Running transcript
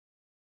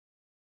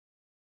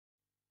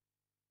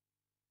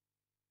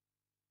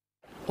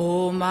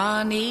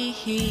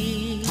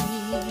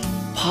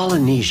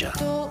Polynesia,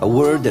 a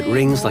word that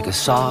rings like a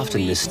soft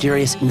and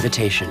mysterious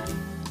invitation.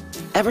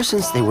 Ever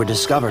since they were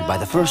discovered by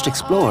the first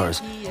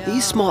explorers,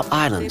 these small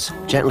islands,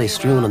 gently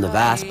strewn on the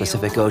vast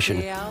Pacific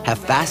Ocean, have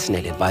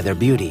fascinated by their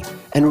beauty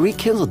and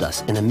rekindled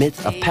us in a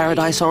myth of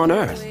paradise on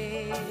Earth.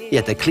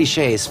 Yet the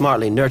clichés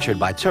smartly nurtured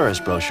by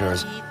tourist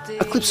brochures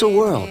eclipse a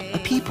world, a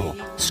people,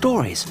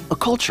 stories, a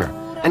culture,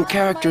 and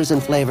characters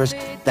and flavors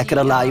that could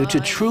allow you to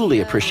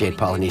truly appreciate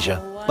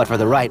Polynesia, but for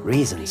the right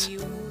reasons.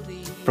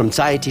 From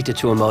Tahiti to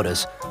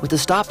Tuamotus, with a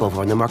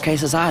stopover in the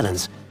Marquesas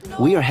Islands,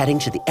 we are heading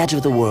to the edge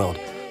of the world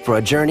for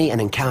a journey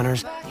and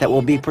encounters that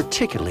will be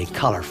particularly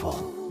colorful.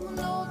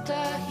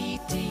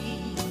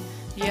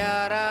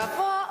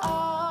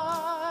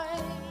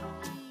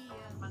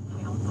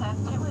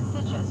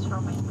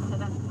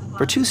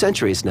 For 2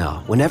 centuries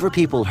now, whenever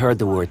people heard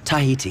the word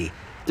Tahiti,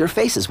 their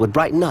faces would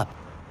brighten up.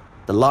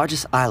 The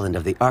largest island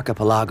of the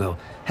archipelago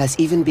has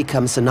even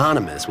become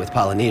synonymous with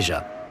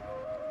Polynesia.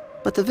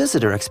 But the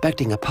visitor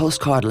expecting a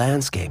postcard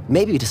landscape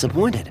may be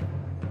disappointed.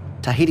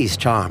 Tahiti's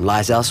charm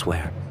lies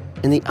elsewhere,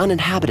 in the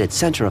uninhabited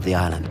center of the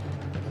island.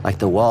 Like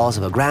the walls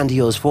of a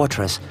grandiose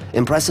fortress,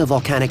 impressive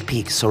volcanic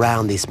peaks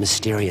surround these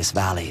mysterious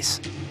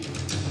valleys.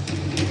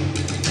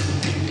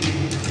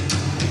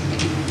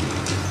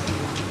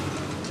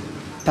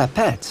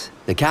 Phuket,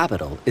 the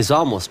capital, is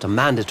almost a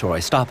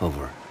mandatory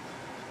stopover.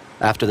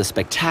 After the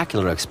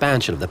spectacular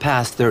expansion of the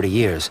past 30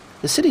 years,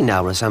 the city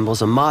now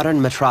resembles a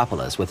modern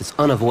metropolis with its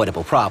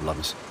unavoidable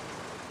problems.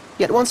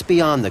 Yet once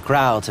beyond the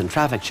crowds and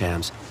traffic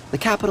jams, the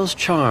capital's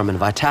charm and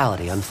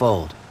vitality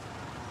unfold.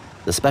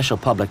 The special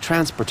public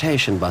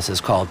transportation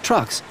buses called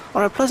trucks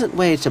are a pleasant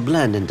way to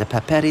blend into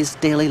Phuket's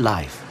daily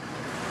life.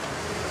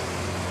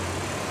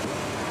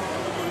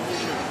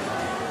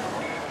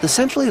 The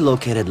centrally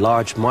located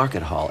large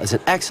market hall is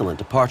an excellent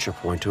departure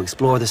point to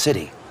explore the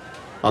city.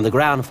 On the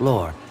ground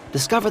floor,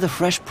 discover the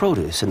fresh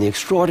produce and the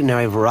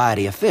extraordinary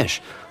variety of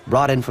fish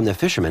brought in from the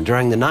fishermen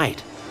during the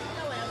night.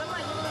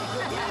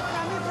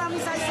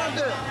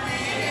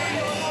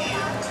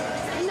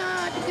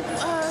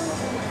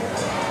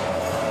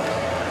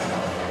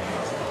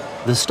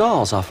 The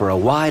stalls offer a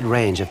wide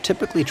range of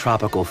typically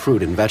tropical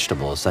fruit and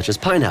vegetables such as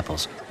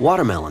pineapples,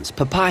 watermelons,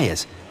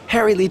 papayas,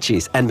 hairy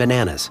lychees, and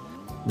bananas.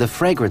 The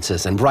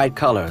fragrances and bright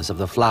colors of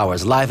the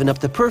flowers liven up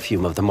the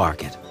perfume of the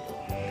market.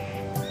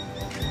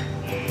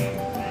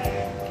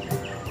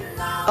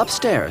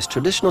 Upstairs,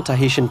 traditional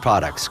Tahitian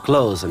products,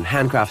 clothes, and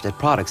handcrafted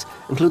products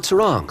include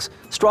sarongs,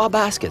 straw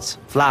baskets,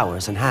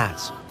 flowers, and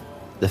hats.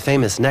 The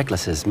famous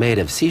necklaces made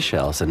of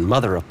seashells and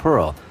mother of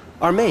pearl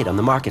are made on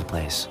the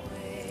marketplace.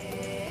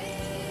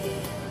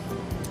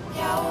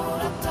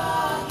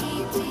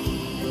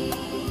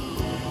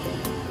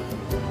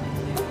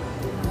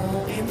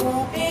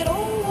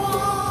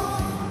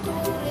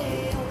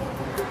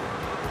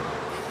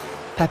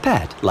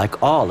 Phuket,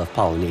 like all of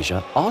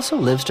Polynesia, also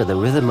lives to the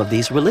rhythm of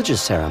these religious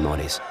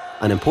ceremonies,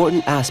 an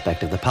important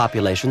aspect of the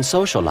population's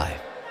social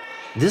life.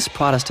 This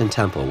Protestant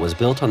temple was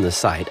built on the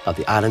site of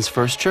the island's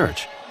first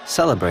church,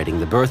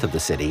 celebrating the birth of the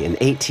city in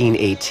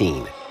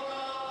 1818.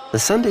 The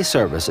Sunday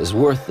service is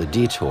worth the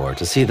detour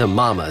to see the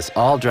mamas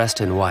all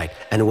dressed in white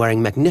and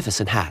wearing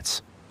magnificent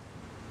hats.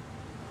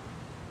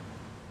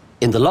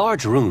 In the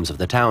large rooms of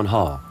the town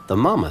hall, the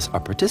mamas are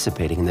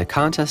participating in the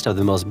contest of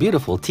the most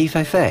beautiful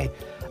tifefe,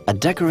 a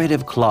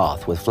decorative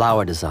cloth with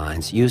flower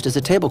designs used as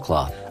a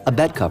tablecloth, a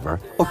bed cover,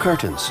 or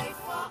curtains.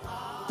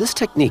 This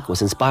technique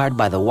was inspired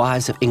by the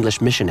wives of English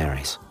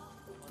missionaries.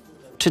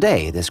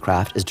 Today, this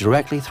craft is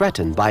directly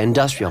threatened by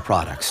industrial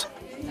products.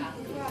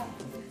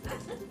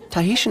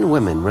 Tahitian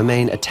women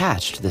remain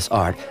attached to this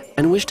art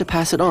and wish to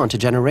pass it on to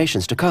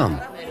generations to come.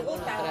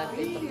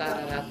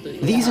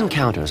 These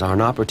encounters are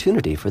an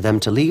opportunity for them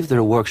to leave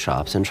their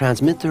workshops and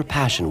transmit their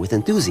passion with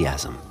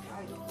enthusiasm.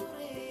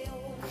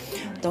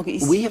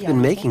 We have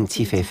been making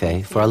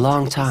tifefe for a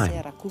long time.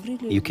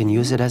 You can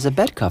use it as a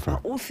bed cover,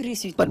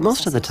 but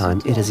most of the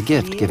time it is a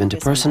gift given to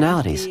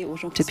personalities,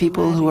 to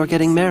people who are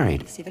getting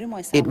married.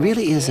 It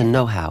really is a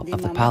know-how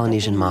of the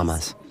Polynesian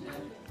mamas.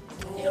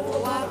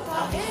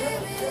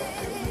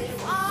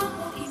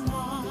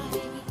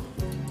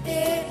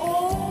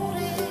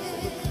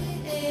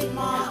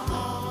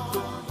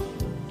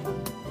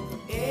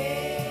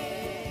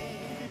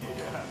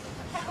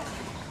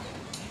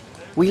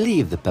 We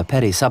leave the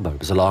Phuket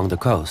suburbs along the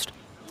coast.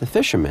 The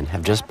fishermen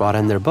have just brought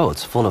in their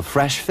boats full of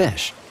fresh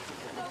fish.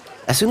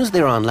 As soon as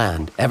they're on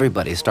land,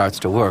 everybody starts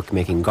to work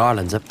making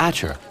garlands of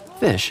acher,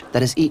 fish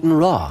that is eaten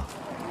raw.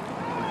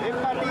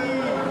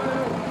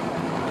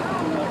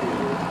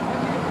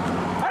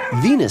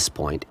 Venus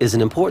Point is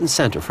an important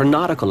center for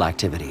nautical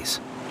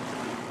activities.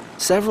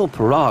 Several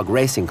pirogue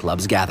racing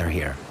clubs gather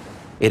here.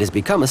 It has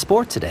become a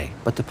sport today,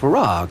 but the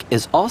pirogue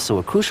is also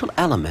a crucial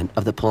element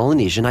of the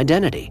Polynesian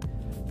identity.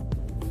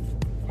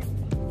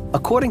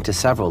 According to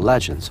several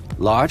legends,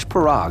 large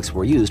pirogues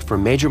were used for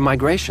major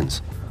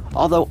migrations,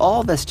 although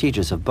all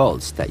vestiges of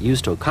boats that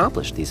used to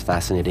accomplish these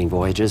fascinating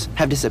voyages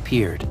have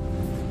disappeared.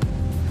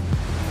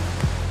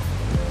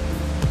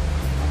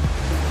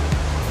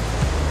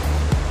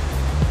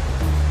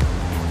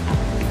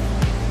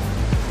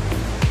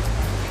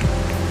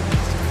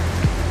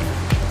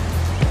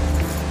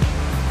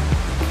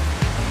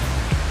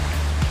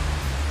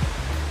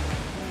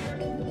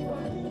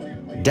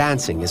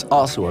 dancing is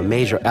also a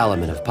major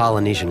element of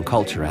Polynesian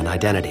culture and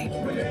identity.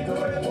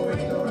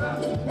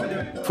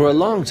 For a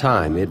long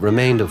time, it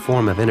remained a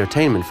form of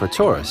entertainment for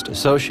tourists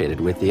associated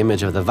with the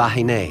image of the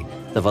vahine,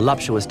 the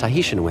voluptuous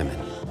Tahitian women.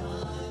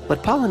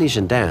 But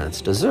Polynesian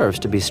dance deserves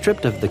to be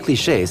stripped of the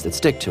cliches that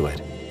stick to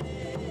it.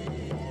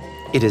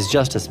 It is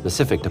just as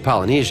specific to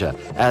Polynesia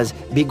as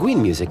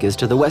Beguine music is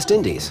to the West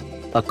Indies,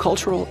 a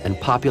cultural and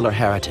popular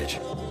heritage,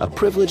 a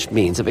privileged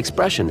means of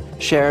expression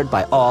shared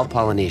by all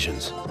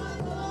Polynesians.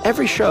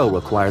 Every show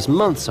requires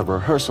months of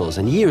rehearsals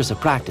and years of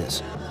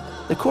practice.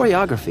 The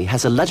choreography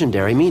has a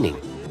legendary meaning.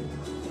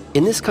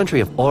 In this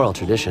country of oral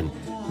tradition,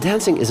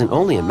 dancing isn't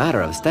only a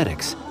matter of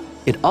aesthetics,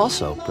 it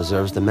also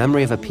preserves the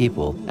memory of a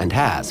people and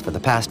has, for the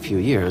past few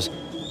years,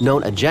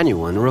 known a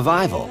genuine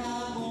revival.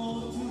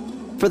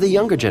 For the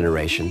younger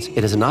generations,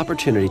 it is an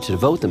opportunity to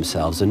devote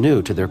themselves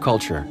anew to their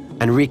culture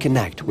and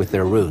reconnect with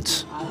their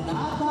roots.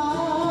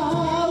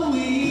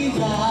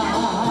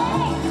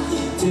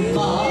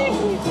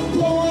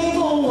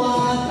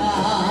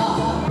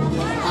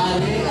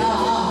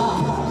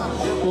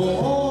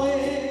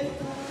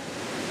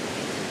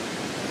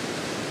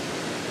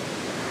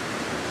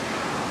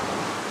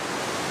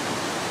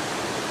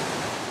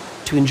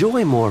 To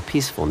enjoy more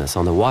peacefulness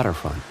on the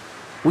waterfront,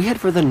 we head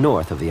for the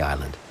north of the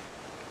island.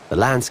 The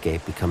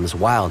landscape becomes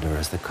wilder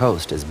as the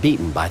coast is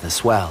beaten by the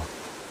swell.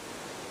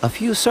 A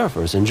few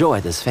surfers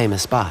enjoy this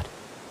famous spot.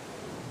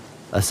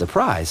 A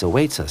surprise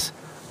awaits us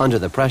under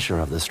the pressure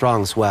of the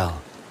strong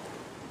swell.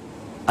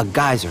 A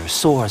geyser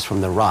soars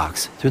from the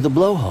rocks through the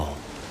blowhole.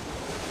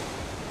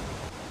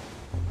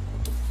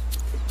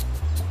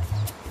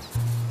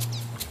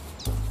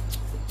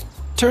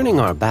 Turning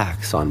our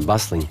backs on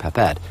bustling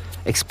Phuket,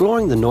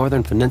 exploring the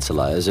northern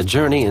peninsula is a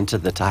journey into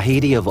the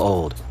Tahiti of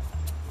old.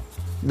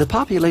 The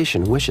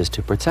population wishes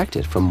to protect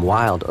it from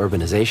wild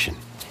urbanization.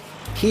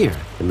 Here,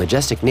 the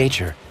majestic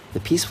nature, the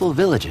peaceful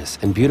villages,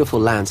 and beautiful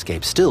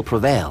landscapes still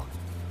prevail.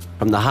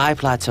 From the high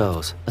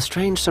plateaus, a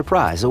strange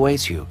surprise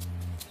awaits you.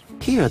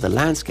 Here, the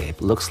landscape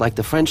looks like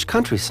the French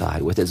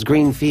countryside with its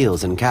green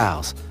fields and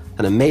cows,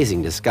 an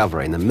amazing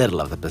discovery in the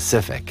middle of the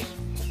Pacific.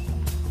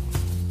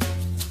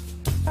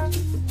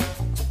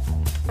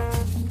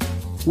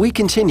 We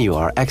continue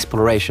our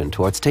exploration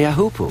towards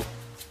Teahupu.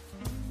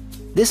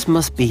 This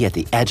must be at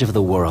the edge of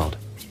the world.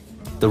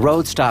 The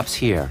road stops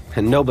here,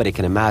 and nobody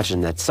can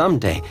imagine that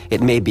someday it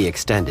may be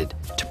extended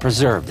to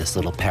preserve this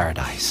little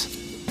paradise.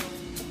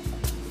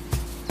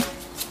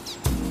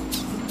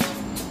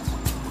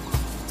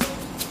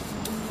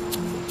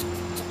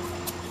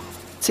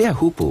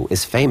 Teahupu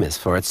is famous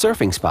for its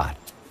surfing spot.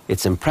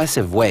 Its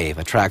impressive wave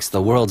attracts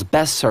the world's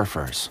best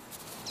surfers.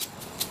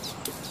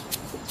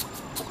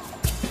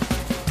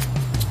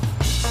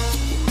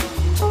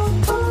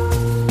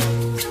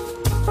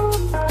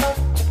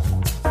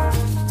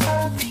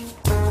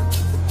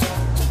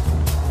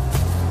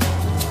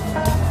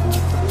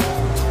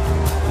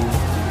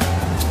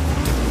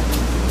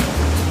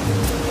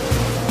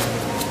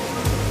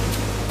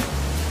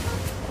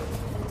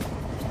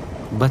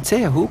 But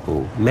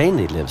Teahupu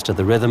mainly lives to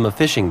the rhythm of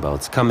fishing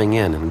boats coming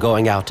in and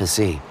going out to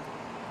sea.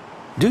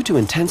 Due to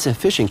intensive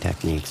fishing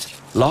techniques,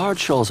 large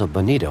shoals of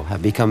bonito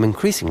have become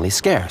increasingly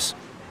scarce.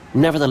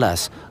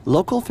 Nevertheless,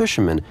 local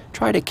fishermen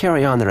try to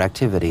carry on their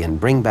activity and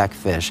bring back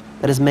fish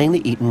that is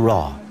mainly eaten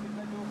raw.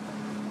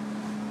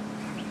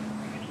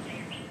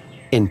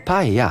 In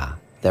Paia,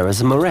 there is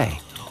a marae,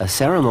 a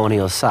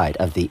ceremonial site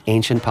of the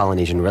ancient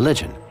Polynesian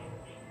religion.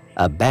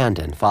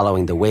 Abandoned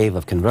following the wave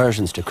of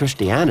conversions to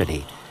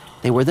Christianity,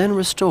 they were then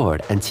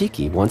restored and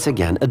tiki once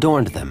again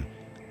adorned them.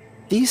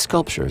 These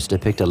sculptures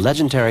depict a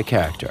legendary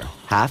character,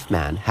 half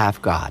man, half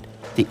god,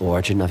 the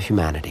origin of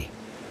humanity.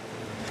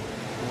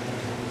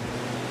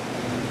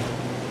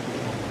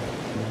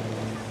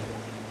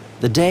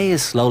 The day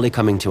is slowly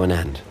coming to an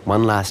end.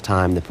 One last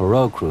time, the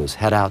pirogue crews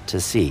head out to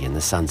sea in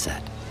the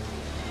sunset.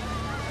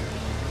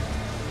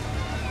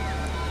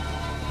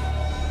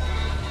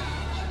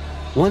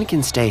 One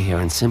can stay here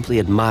and simply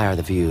admire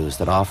the views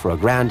that offer a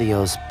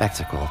grandiose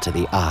spectacle to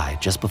the eye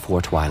just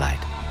before twilight.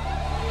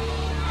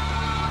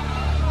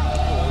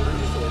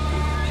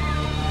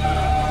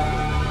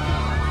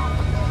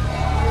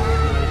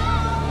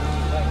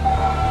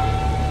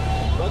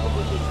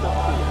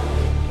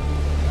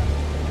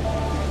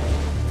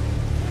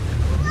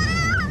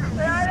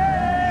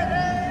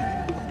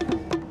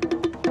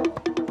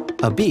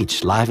 A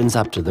beach livens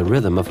up to the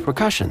rhythm of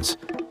percussions.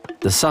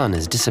 The sun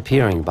is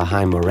disappearing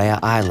behind Moorea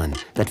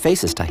Island that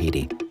faces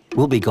Tahiti.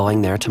 We'll be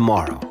going there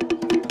tomorrow.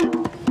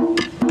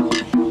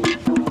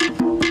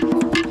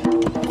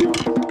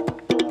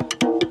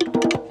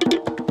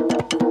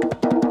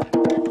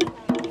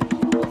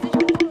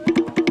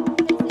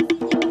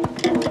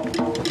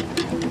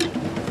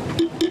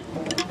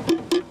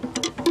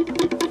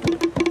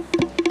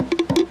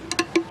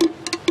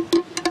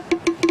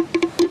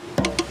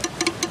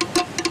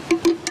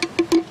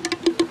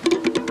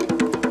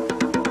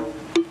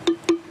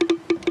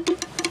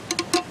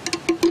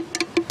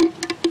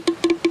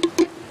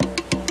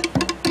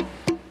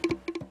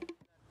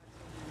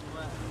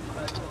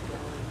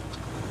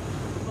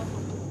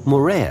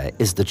 Moorea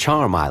is the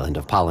charm island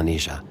of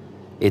Polynesia.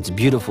 Its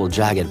beautiful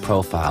jagged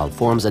profile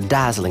forms a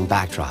dazzling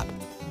backdrop.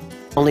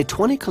 Only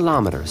 20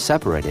 kilometers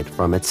separate it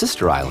from its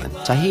sister island,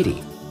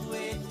 Tahiti.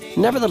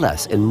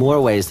 Nevertheless, in more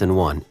ways than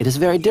one, it is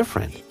very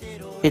different.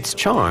 Its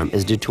charm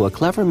is due to a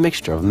clever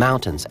mixture of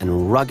mountains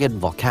and rugged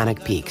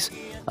volcanic peaks,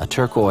 a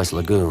turquoise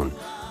lagoon,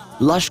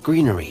 lush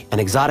greenery and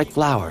exotic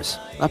flowers,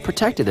 a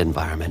protected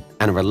environment,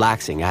 and a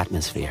relaxing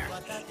atmosphere.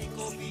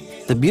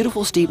 The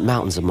beautiful steep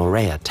mountains of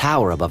Moorea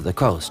tower above the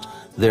coast.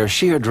 Their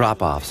sheer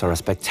drop-offs are a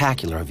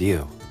spectacular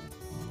view.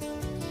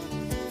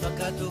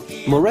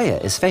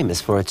 Moorea is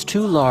famous for its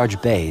two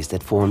large bays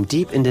that form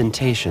deep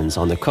indentations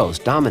on the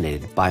coast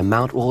dominated by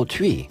Mount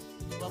Depuis.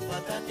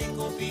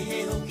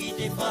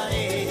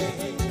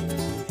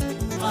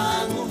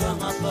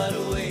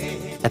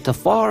 At the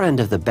far end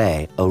of the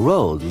bay, a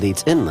road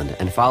leads inland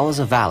and follows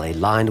a valley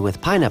lined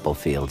with pineapple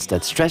fields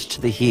that stretch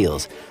to the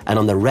hills and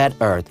on the red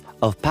earth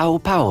of Pau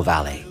Pau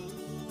Valley.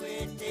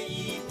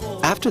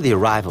 After the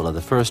arrival of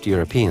the first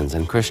Europeans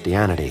and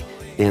Christianity,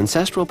 the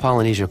ancestral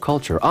Polynesia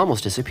culture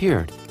almost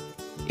disappeared.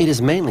 It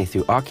is mainly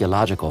through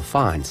archaeological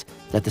finds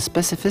that the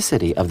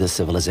specificity of this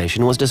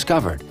civilization was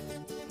discovered,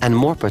 and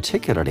more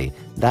particularly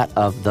that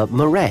of the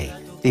marae,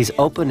 these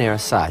open-air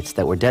sites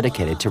that were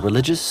dedicated to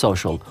religious,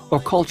 social, or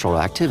cultural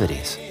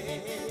activities.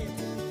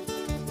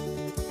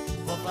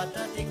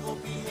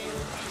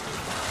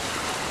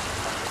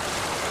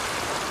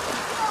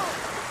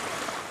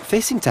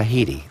 Facing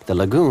Tahiti, the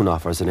lagoon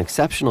offers an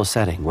exceptional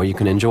setting where you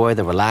can enjoy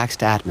the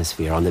relaxed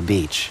atmosphere on the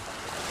beach.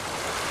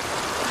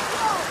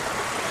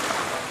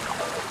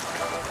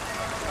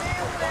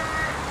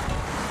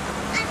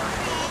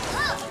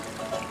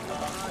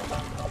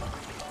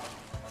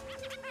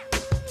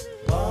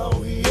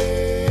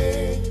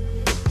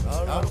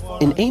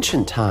 In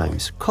ancient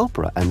times,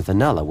 copra and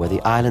vanilla were the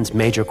island's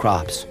major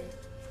crops.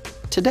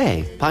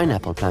 Today,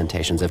 pineapple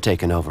plantations have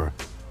taken over.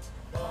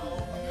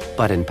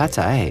 But in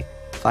Pattaya,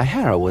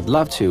 Faihara would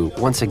love to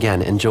once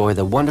again enjoy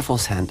the wonderful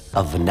scent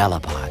of vanilla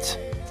pods.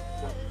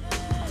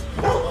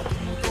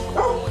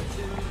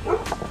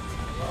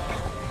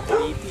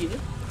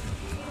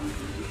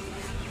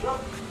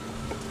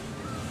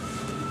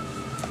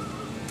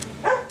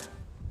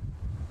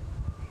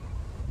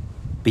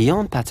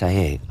 Beyond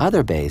Pattaya,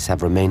 other bays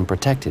have remained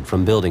protected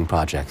from building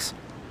projects.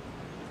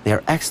 They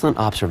are excellent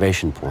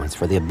observation points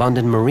for the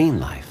abundant marine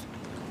life.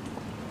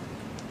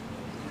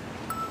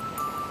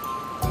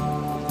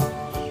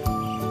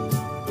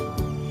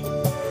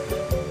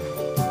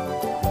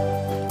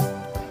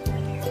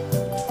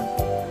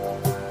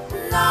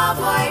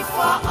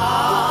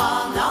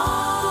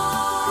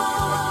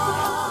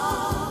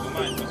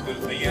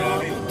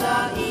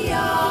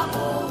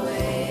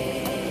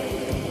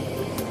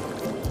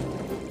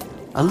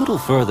 A little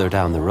further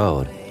down the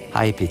road,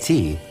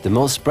 Haipiti, the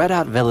most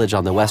spread-out village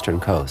on the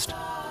western coast.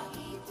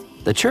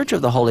 The Church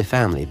of the Holy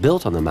Family,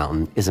 built on the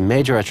mountain, is a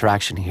major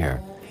attraction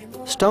here.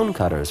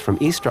 Stonecutters from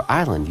Easter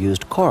Island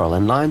used coral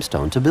and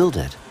limestone to build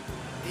it.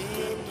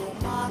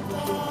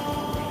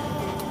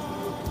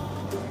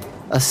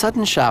 A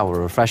sudden shower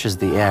refreshes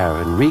the air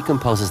and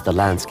recomposes the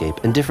landscape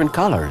in different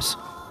colors.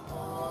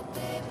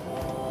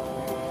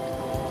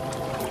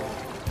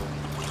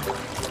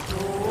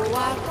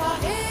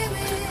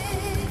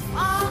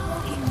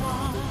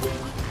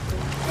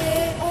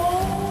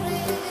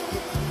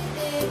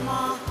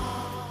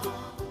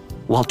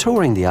 While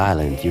touring the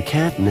island, you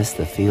can't miss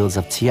the fields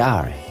of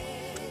tiare.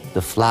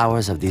 The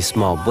flowers of these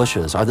small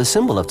bushes are the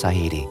symbol of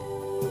Tahiti.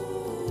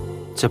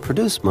 To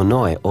produce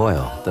monoi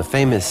oil, the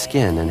famous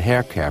skin and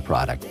hair care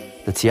product,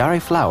 the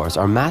tiare flowers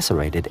are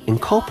macerated in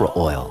copra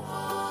oil.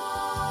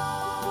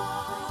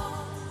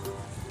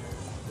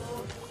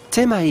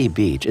 Temai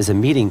Beach is a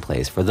meeting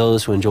place for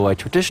those who enjoy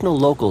traditional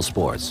local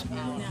sports.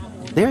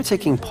 They are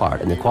taking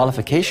part in the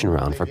qualification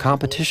round for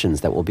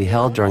competitions that will be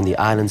held during the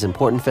island's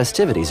important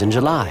festivities in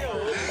July.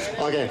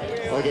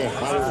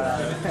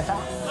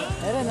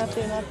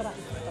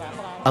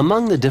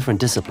 Among the different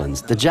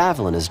disciplines, the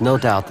javelin is no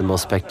doubt the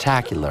most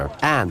spectacular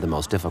and the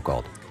most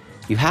difficult.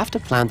 You have to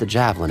plant the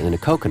javelin in a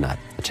coconut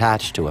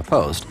attached to a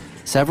post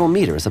several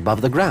meters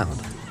above the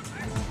ground.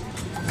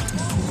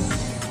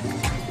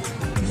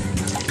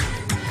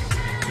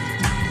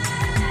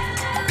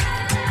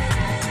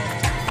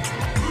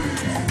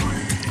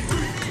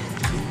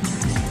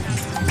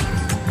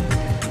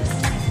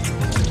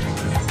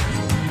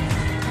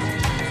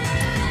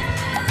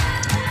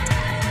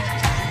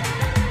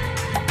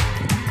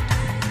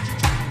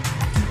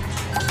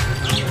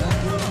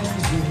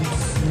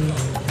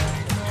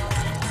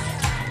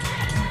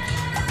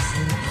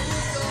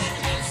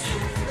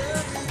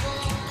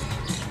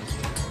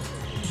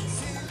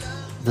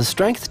 The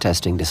strength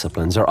testing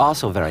disciplines are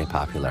also very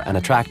popular and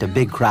attract a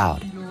big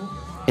crowd.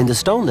 In the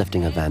stone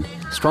lifting event,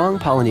 strong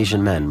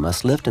Polynesian men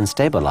must lift and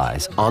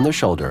stabilize on their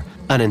shoulder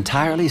an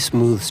entirely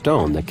smooth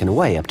stone that can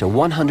weigh up to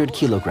 100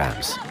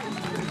 kilograms.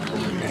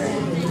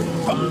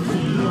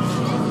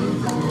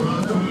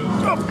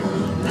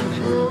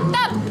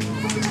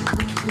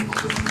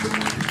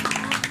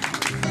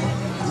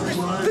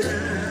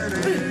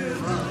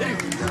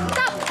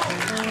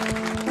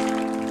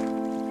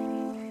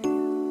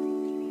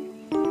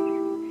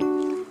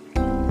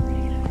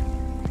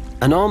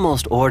 An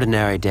almost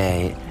ordinary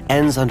day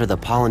ends under the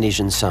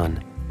Polynesian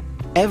sun.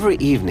 Every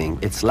evening,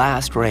 its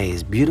last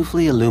rays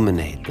beautifully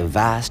illuminate the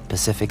vast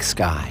Pacific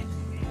sky.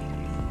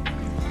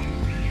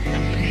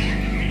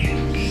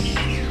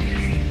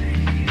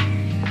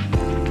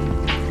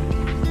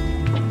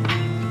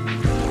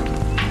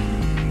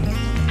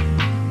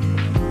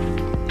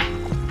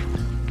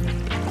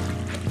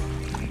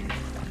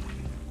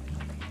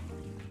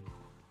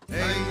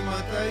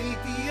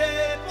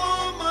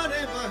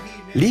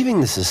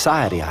 Leaving the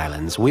Society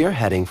Islands, we are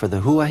heading for the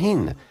Hua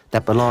Hin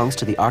that belongs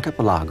to the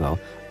archipelago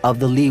of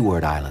the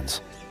Leeward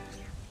Islands.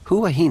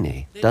 Hua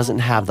Hin doesn't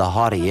have the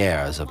haughty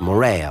airs of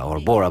Moorea or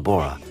Bora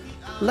Bora,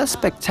 less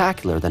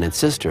spectacular than its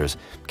sisters,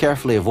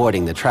 carefully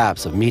avoiding the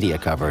traps of media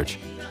coverage.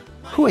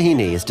 Hua Hin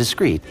is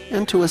discreet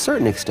and, to a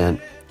certain extent,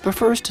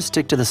 prefers to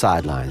stick to the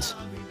sidelines.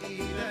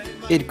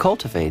 It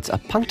cultivates a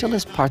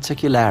punctilious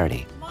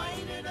particularity.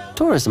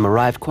 Tourism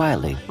arrived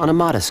quietly, on a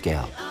modest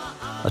scale.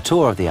 A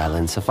tour of the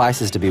island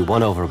suffices to be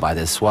won over by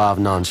this suave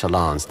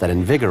nonchalance that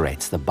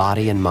invigorates the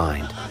body and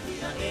mind.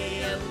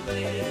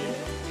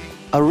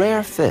 A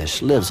rare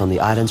fish lives on the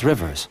island's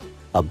rivers,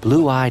 a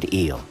blue-eyed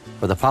eel.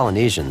 For the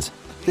Polynesians,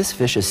 this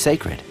fish is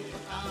sacred.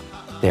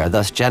 They are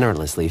thus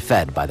generously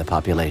fed by the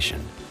population.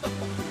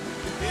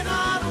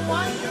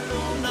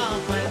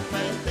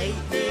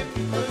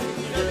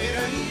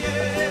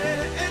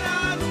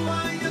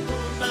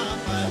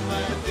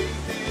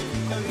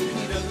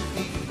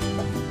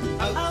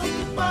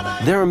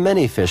 There are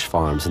many fish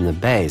farms in the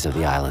bays of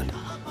the island.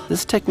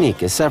 This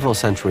technique is several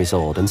centuries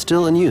old and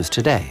still in use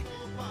today.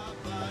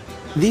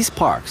 These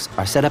parks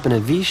are set up in a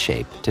V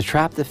shape to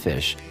trap the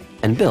fish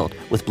and built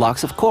with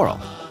blocks of coral.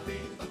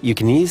 You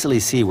can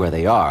easily see where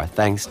they are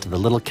thanks to the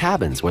little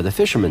cabins where the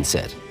fishermen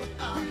sit.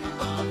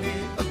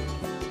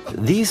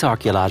 These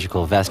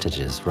archaeological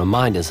vestiges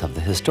remind us of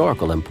the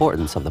historical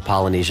importance of the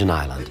Polynesian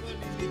island.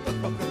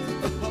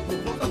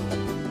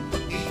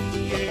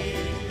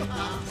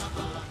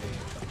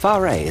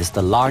 Whare is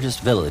the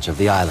largest village of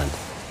the island.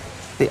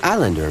 The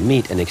islander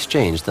meet and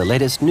exchange the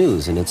latest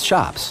news in its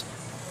shops.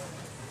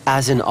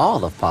 As in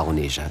all of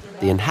Polynesia,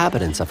 the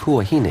inhabitants of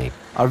Hua Hin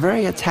are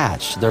very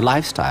attached to their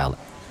lifestyle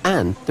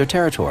and their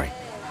territory.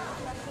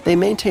 They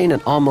maintain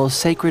an almost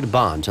sacred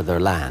bond to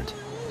their land.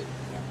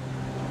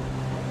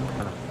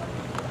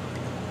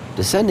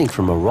 Descending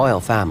from a royal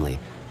family,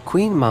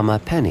 Queen Mama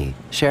Penny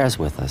shares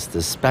with us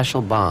this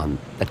special bond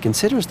that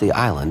considers the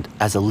island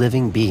as a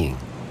living being.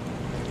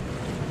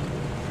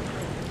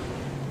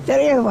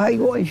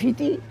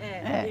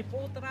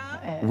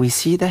 We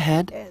see the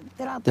head,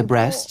 the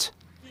breast,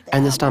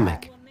 and the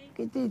stomach.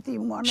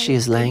 She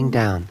is laying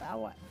down.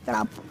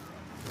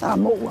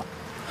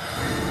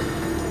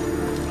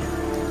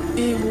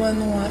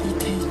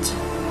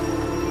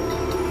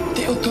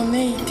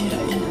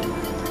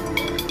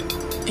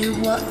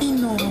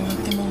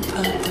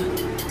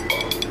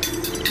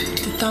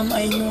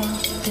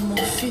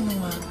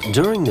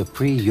 During the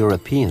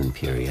pre-European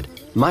period,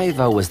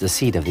 Maiva was the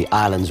seat of the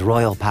island's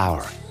royal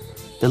power.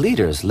 The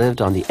leaders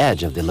lived on the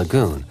edge of the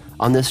lagoon,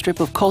 on this strip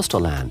of coastal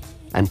land,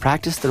 and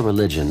practiced their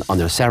religion on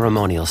their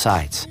ceremonial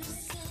sites.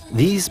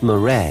 These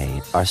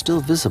marae are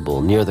still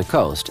visible near the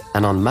coast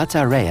and on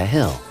Matarea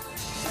Hill.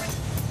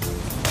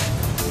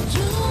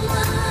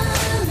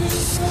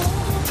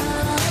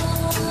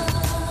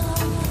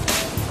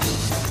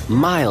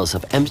 Miles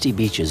of empty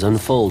beaches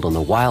unfold on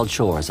the wild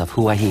shores of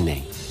Hua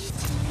Hin.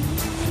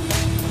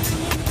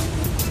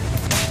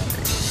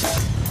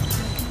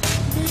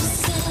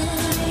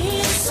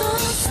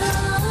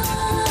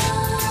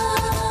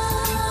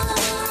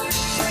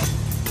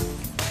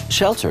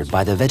 Sheltered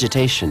by the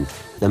vegetation,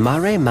 the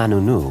Mare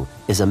Manunu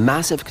is a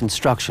massive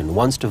construction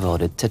once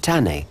devoted to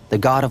Tane, the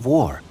god of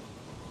war.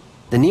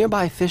 The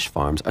nearby fish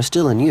farms are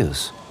still in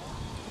use.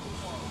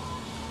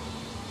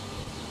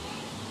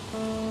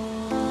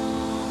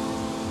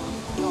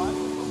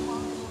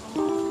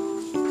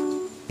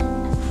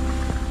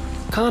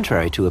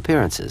 Contrary to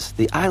appearances,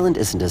 the island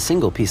isn't a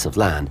single piece of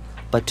land,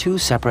 but two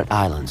separate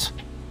islands.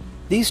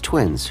 These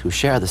twins, who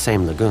share the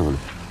same lagoon,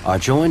 are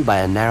joined by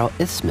a narrow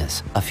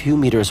isthmus a few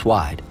meters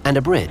wide and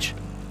a bridge.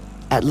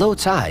 At low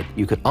tide,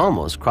 you could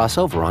almost cross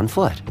over on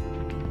foot.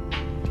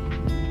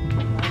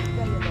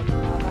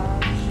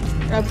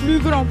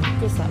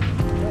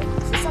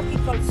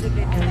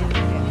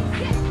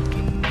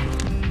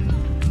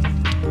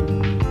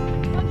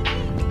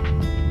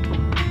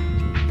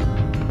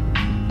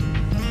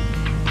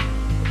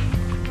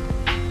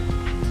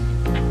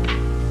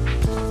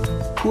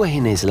 Hua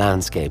Hin's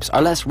landscapes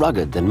are less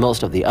rugged than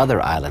most of the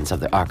other islands of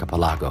the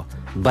archipelago,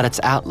 but its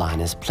outline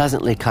is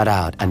pleasantly cut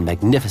out and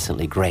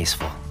magnificently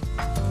graceful.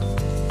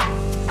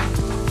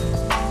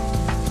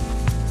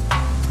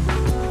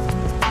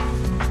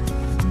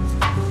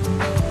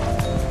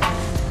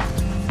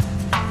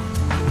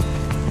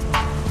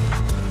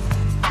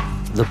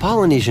 The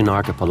Polynesian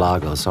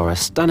archipelagos are a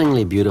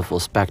stunningly beautiful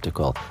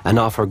spectacle and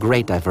offer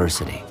great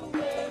diversity.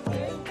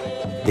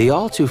 The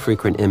all too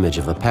frequent image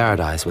of a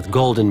paradise with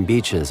golden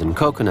beaches and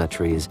coconut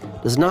trees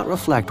does not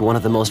reflect one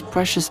of the most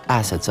precious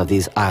assets of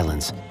these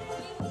islands,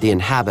 the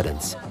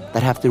inhabitants,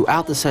 that have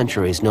throughout the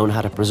centuries known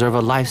how to preserve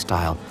a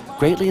lifestyle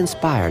greatly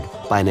inspired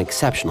by an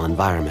exceptional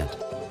environment.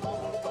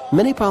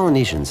 Many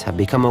Polynesians have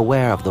become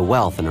aware of the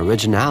wealth and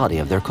originality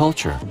of their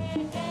culture.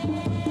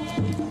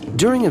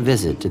 During a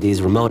visit to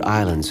these remote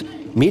islands,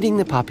 meeting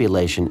the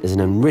population is an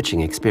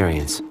enriching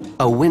experience.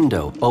 A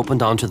window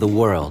opened onto the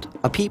world,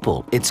 a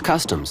people, its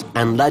customs,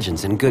 and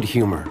legends in good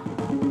humor.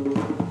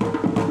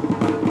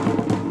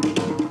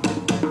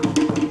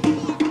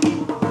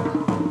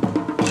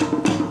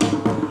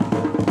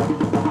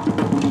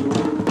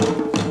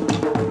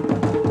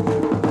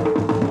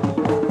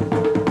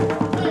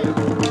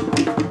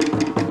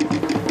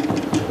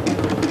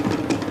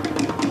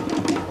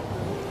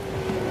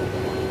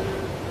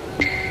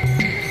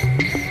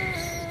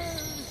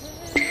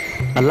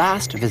 A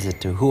last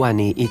visit to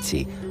Huani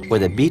Itzi, where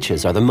the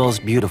beaches are the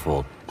most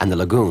beautiful and the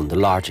lagoon the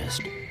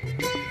largest.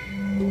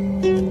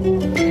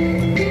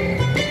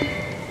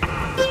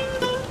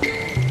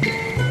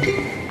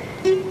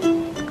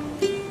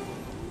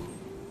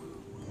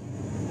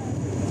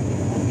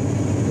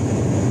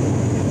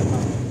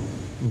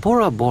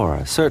 Bora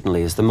Bora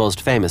certainly is the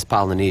most famous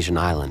Polynesian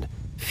island.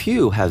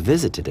 Few have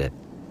visited it,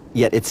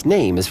 yet its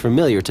name is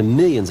familiar to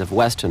millions of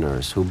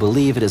Westerners who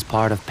believe it is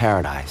part of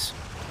paradise.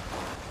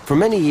 For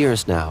many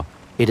years now,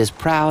 it is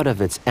proud of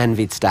its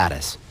envied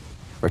status.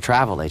 For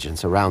travel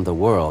agents around the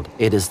world,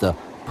 it is the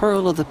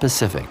Pearl of the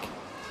Pacific.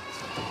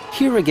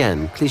 Here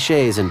again,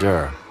 clichés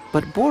endure,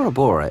 but Bora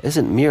Bora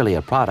isn't merely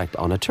a product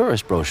on a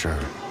tourist brochure.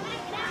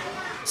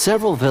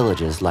 Several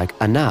villages like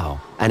Anau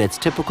and its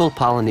typical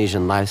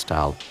Polynesian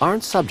lifestyle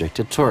aren't subject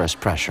to tourist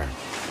pressure.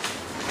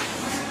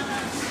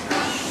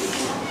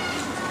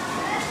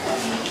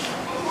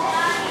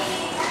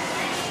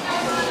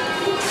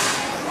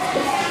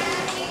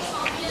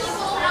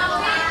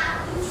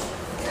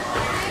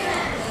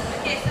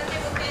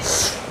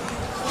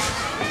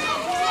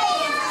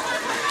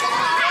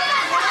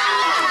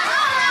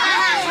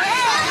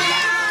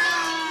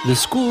 The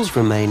schools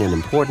remain an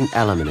important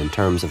element in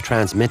terms of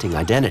transmitting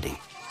identity.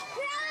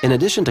 In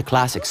addition to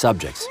classic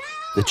subjects,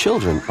 the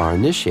children are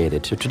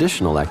initiated to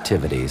traditional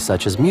activities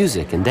such as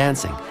music and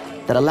dancing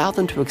that allow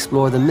them to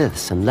explore the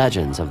myths and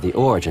legends of the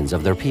origins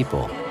of their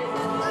people.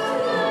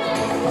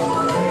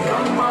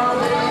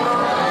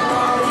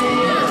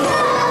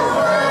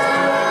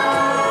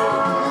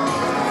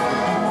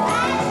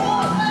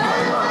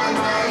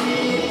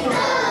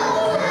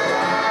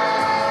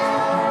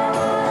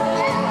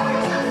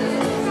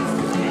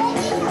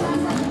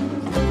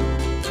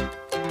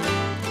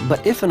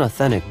 But if an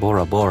authentic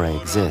Bora Bora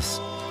exists,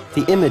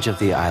 the image of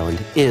the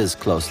island is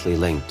closely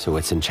linked to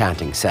its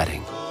enchanting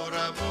setting.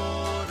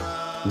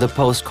 The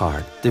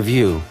postcard, the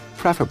view,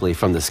 preferably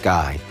from the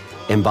sky,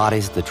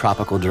 embodies the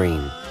tropical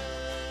dream.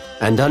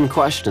 And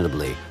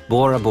unquestionably,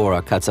 Bora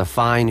Bora cuts a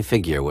fine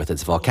figure with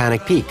its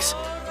volcanic peaks,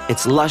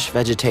 its lush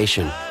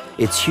vegetation,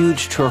 its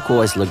huge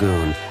turquoise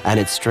lagoon, and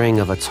its string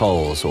of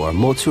atolls or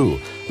motu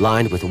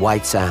lined with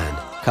white sand,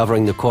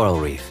 covering the coral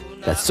reef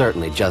that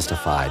certainly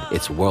justified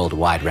its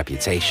worldwide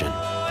reputation.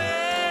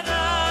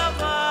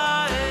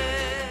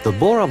 The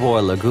Bora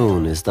Bora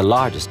Lagoon is the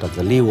largest of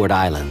the Leeward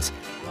Islands,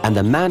 and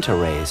the manta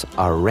rays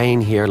are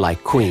reign here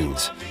like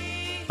queens.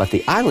 But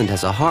the island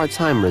has a hard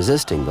time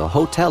resisting the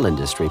hotel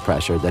industry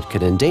pressure that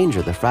could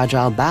endanger the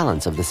fragile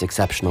balance of this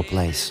exceptional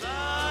place.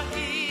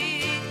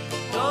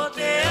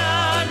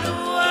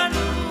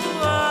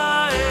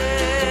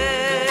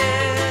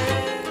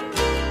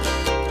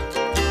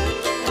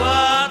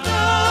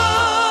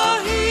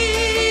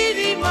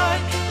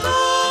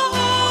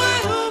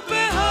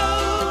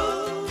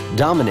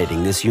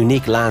 Dominating this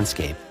unique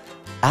landscape,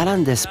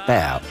 Alain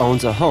Despair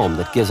owns a home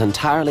that gives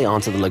entirely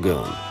onto the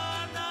lagoon.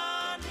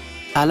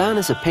 Alain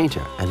is a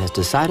painter and has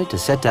decided to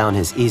set down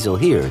his easel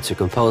here to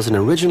compose an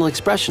original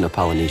expression of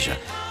Polynesia,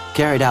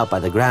 carried out by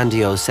the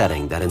grandiose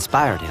setting that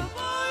inspired him.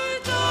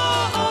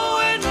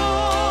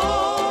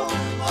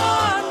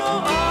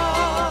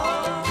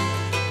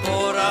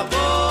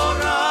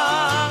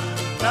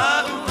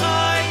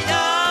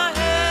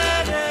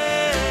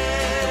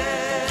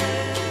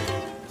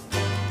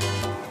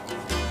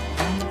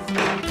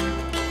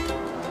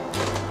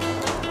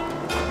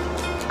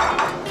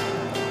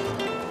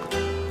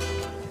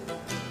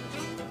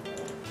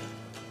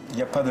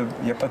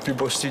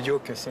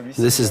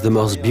 This is the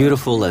most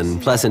beautiful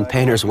and pleasant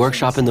painter's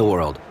workshop in the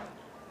world.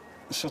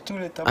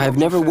 I have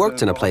never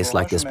worked in a place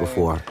like this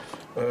before.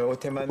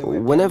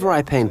 Whenever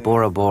I paint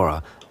Bora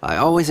Bora, I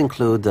always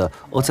include the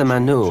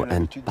Otamanu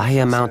and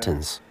Bahia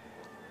Mountains.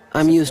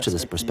 I'm used to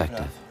this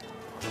perspective.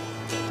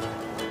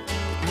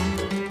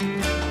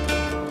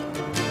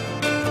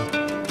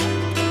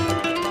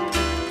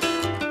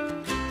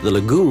 The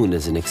lagoon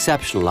is an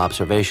exceptional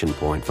observation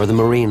point for the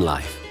marine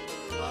life.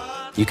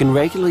 You can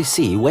regularly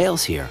see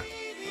whales here.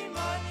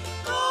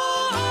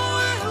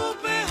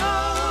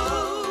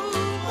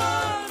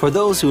 For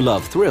those who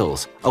love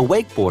thrills, a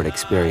wakeboard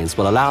experience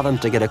will allow them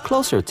to get a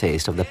closer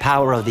taste of the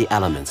power of the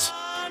elements.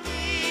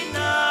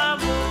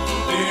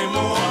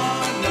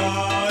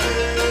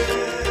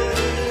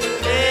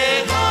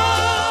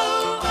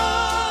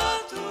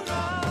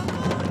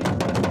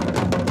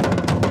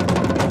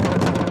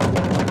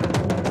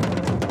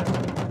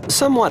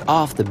 Somewhat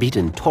off the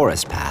beaten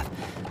tourist path,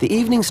 the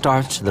evening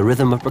starts to the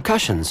rhythm of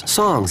percussions,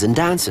 songs, and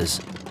dances.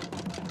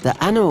 The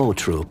Anoo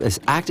troupe is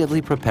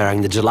actively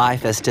preparing the July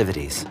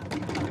festivities.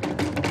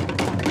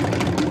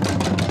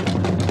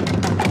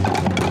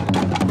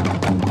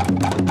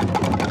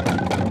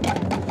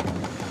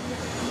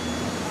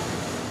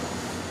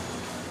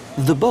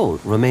 The boat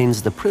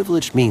remains the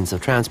privileged means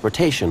of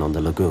transportation on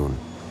the lagoon.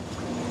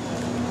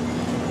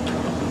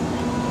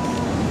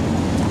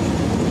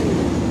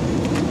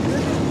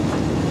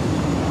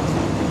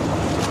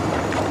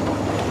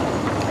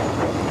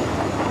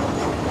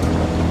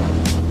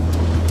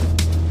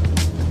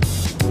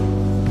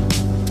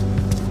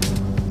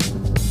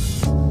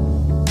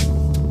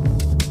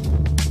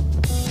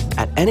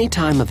 At any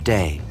time of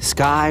day,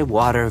 sky,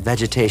 water,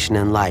 vegetation,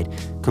 and light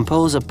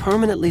compose a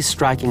permanently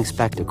striking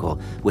spectacle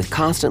with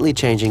constantly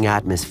changing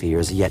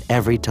atmospheres, yet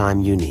every time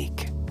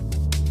unique.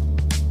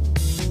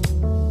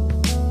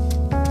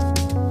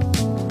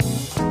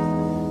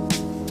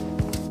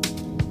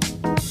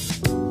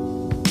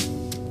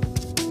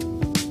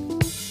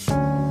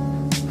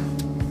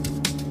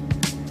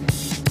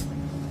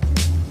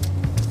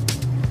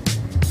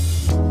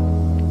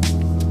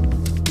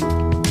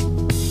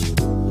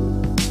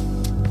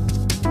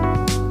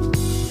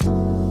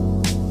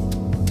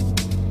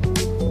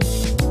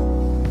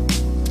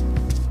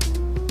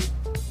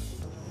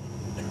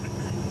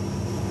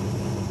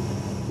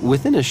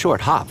 Within a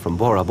short hop from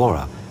Bora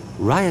Bora,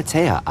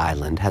 Raiatea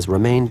Island has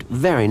remained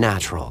very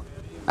natural.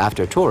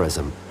 After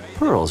tourism,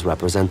 pearls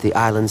represent the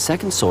island's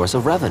second source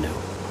of revenue.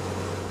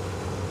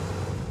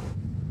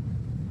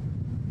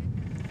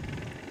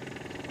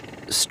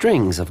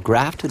 Strings of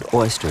grafted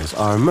oysters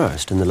are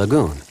immersed in the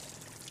lagoon.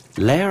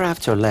 Layer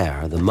after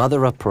layer, the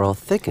mother of pearl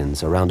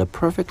thickens around a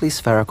perfectly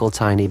spherical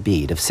tiny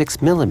bead of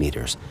 6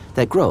 millimeters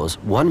that grows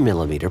 1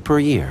 millimeter per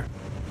year.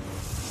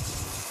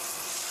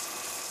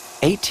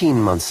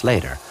 18 months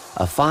later,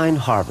 a fine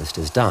harvest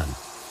is done.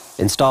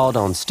 Installed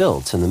on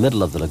stilts in the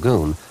middle of the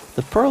lagoon,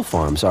 the pearl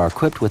farms are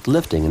equipped with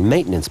lifting and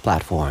maintenance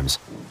platforms.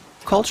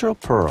 Cultural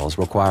pearls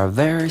require a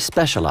very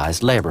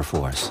specialized labor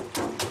force.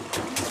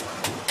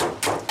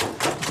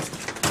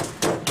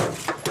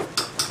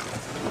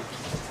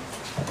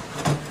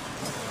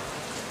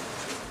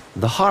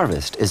 The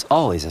harvest is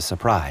always a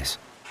surprise.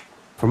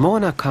 For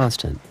Moana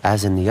Constant,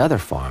 as in the other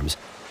farms,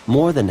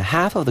 more than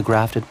half of the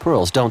grafted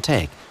pearls don't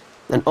take,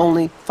 and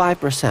only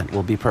 5%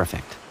 will be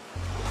perfect.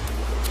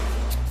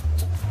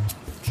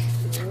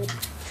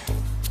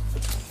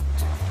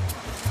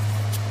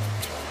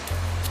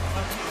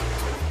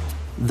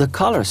 The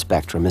color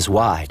spectrum is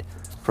wide,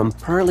 from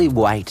pearly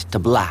white to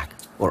black,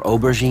 or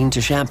aubergine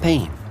to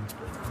champagne.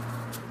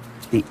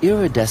 The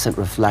iridescent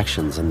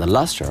reflections and the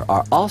luster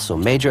are also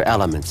major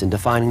elements in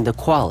defining the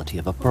quality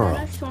of a pearl.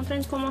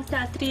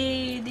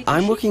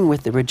 I'm working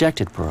with the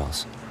rejected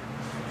pearls.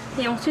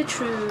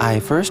 I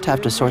first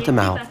have to sort them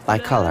out by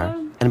color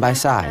and by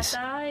size.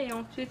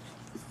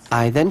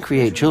 I then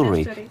create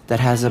jewelry that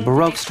has a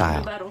Baroque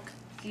style.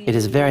 It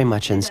is very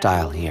much in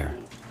style here.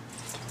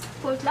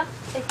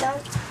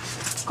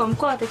 Comme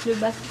quoi, avec le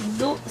bac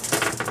d'eau,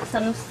 ça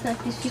nous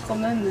simplifie quand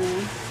même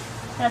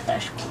la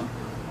tâche.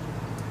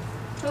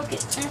 Ok,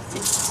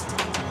 merci.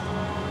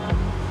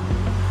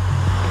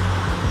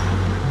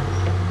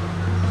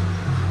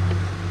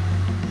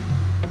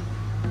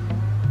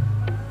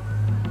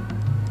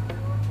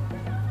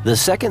 The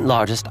second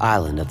largest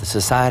island of the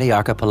Société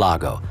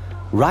archipelago,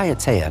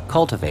 Raiatea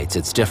cultivates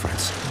its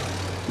difference.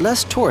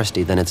 Less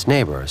touristy than its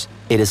neighbors,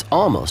 it is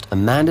almost a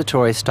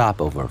mandatory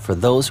stopover for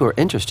those who are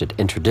interested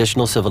in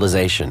traditional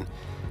civilization.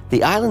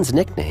 The island's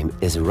nickname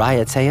is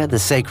Raiatea the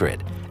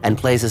Sacred and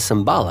plays a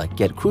symbolic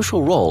yet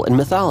crucial role in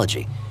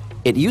mythology.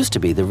 It used to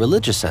be the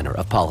religious center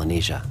of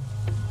Polynesia.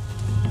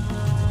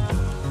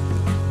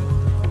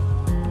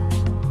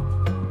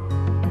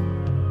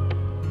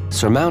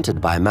 Surmounted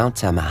by Mount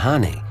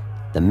Tamahane,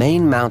 the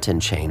main mountain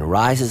chain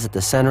rises at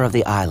the center of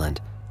the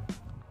island.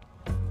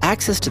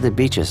 Access to the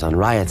beaches on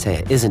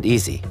Raiatea isn't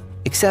easy,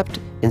 except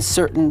in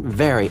certain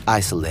very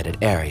isolated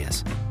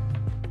areas.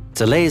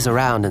 To laze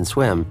around and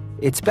swim,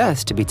 it's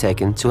best to be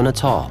taken to an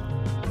atoll.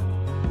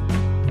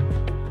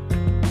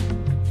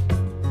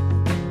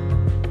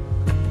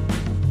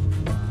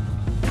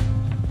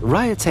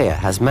 Raiatea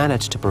has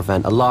managed to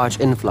prevent a large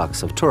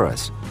influx of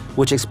tourists,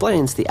 which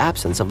explains the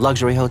absence of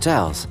luxury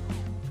hotels.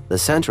 The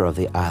center of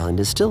the island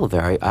is still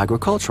very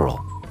agricultural.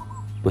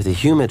 With a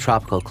humid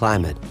tropical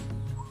climate,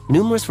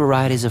 numerous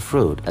varieties of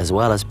fruit as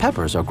well as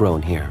peppers are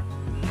grown here.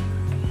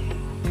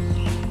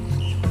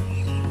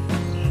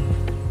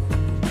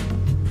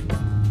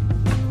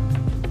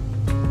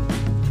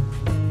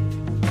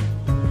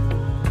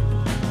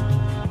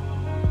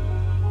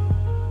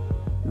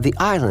 The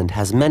island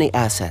has many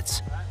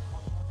assets.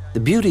 The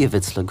beauty of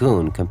its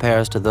lagoon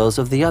compares to those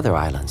of the other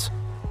islands.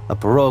 A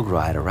pirogue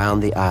ride around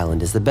the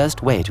island is the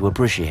best way to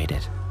appreciate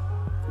it.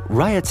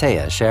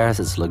 Raiatea shares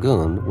its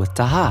lagoon with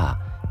Taha,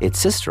 its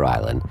sister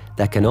island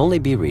that can only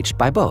be reached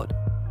by boat.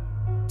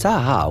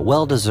 Taha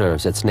well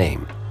deserves its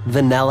name,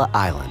 Vanilla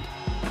Island.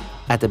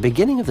 At the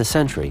beginning of the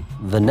century,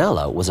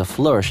 vanilla was a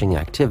flourishing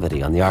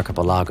activity on the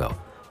archipelago.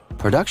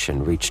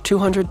 Production reached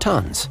 200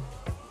 tons.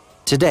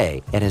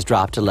 Today, it has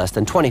dropped to less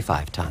than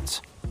 25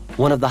 tons.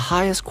 One of the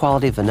highest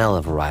quality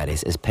vanilla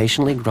varieties is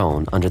patiently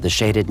grown under the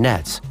shaded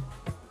nets.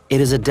 It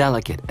is a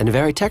delicate and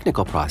very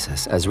technical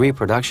process as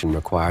reproduction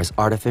requires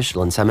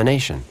artificial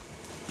insemination.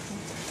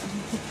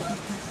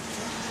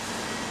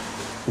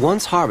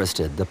 Once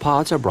harvested, the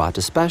pods are brought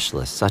to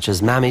specialists such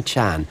as Mammy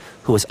Chan,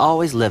 who has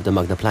always lived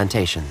among the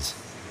plantations.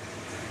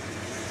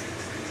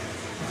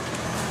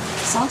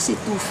 Ça, c'est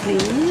tout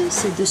frais,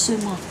 c'est de ce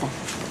matin.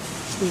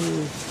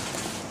 Et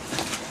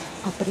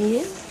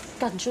après,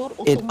 4 jours,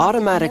 It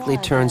automatically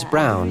turns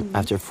brown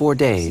after 4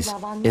 days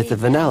if the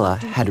vanilla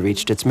had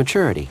reached its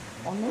maturity.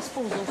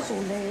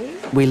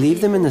 We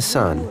leave them in the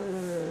sun,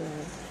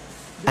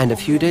 and a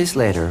few days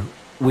later,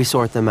 we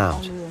sort them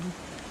out.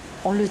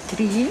 On le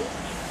trie.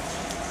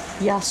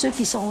 Il y a ceux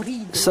qui sont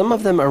rides. Some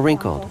of them are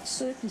wrinkled,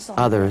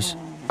 others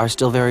are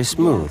still very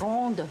smooth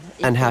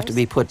and have to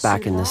be put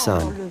back in the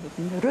sun.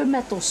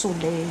 Remettre au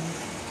soleil.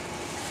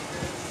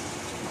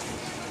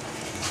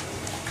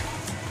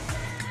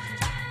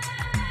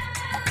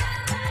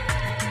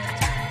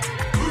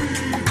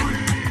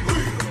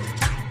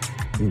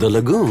 The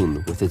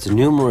lagoon, with its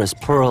numerous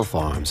pearl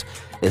farms,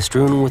 is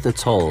strewn with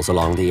atolls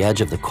along the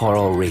edge of the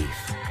coral reef.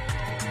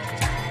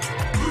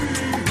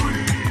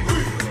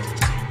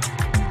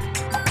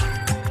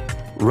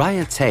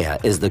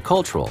 Raiatea is the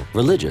cultural,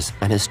 religious,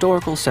 and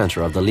historical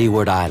center of the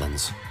Leeward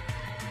Islands.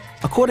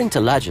 According to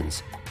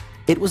legends,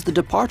 it was the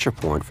departure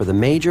point for the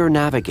major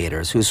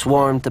navigators who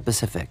swarmed the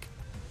Pacific.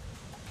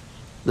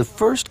 The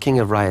first king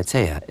of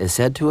Raiatea is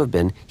said to have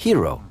been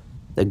Hero,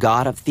 the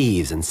god of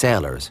thieves and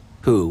sailors,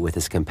 who, with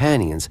his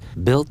companions,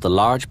 built the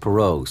large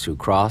pirogues who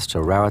crossed to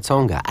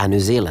Rarotonga and New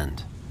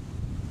Zealand.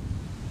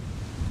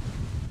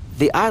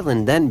 The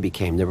island then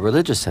became the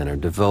religious center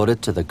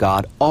devoted to the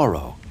god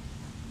Oro.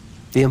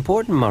 The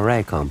important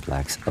marae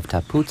complex of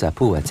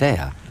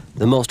Tapu-Tapu-Atea,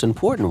 the most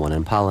important one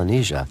in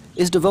Polynesia,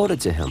 is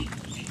devoted to him.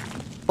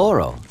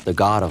 Oro, the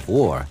god of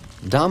war,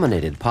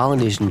 dominated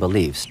Polynesian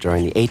beliefs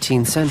during the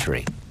 18th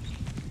century.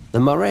 The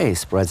marae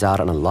spreads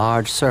out on a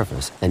large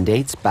surface and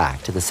dates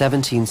back to the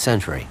 17th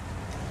century.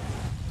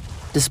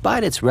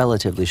 Despite its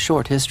relatively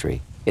short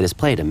history, it has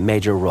played a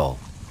major role.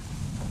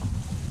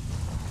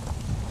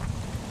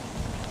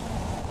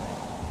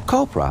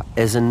 Copra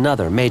is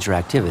another major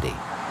activity.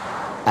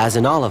 As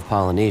in all of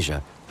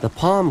Polynesia, the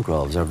palm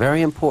groves are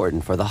very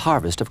important for the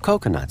harvest of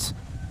coconuts.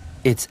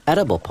 Its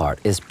edible part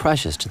is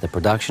precious to the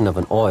production of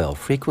an oil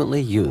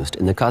frequently used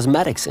in the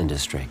cosmetics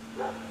industry.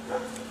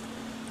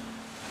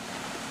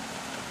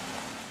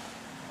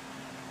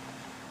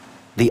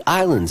 The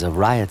islands of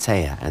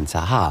Raiatea and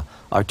Taha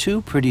are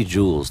two pretty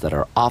jewels that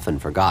are often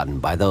forgotten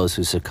by those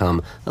who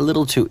succumb a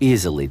little too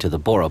easily to the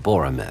Bora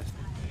Bora myth.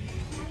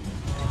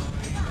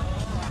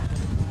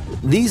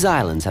 These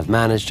islands have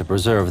managed to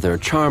preserve their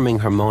charming,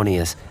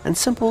 harmonious, and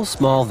simple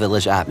small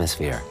village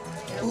atmosphere.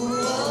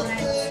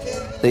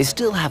 They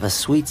still have a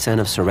sweet scent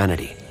of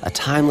serenity, a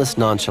timeless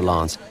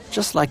nonchalance,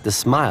 just like the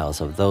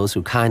smiles of those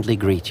who kindly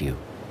greet you.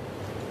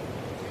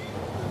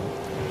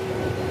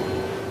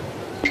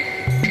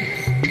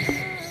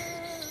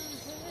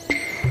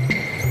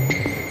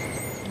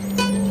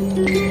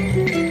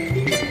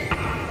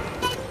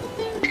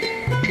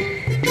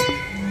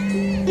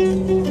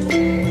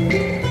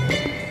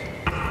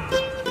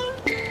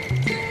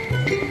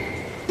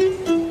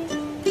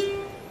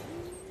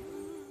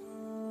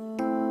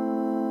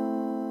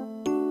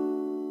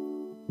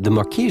 The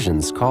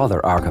Marquesans call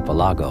their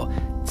archipelago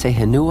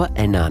Tehenua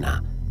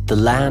Enana, the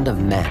land of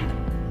men.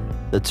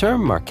 The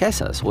term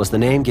Marquesas was the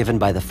name given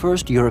by the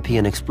first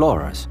European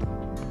explorers.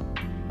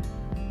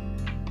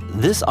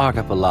 This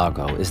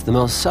archipelago is the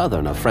most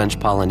southern of French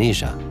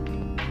Polynesia.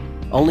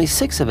 Only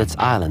 6 of its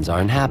islands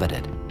are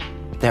inhabited.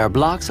 They are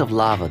blocks of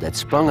lava that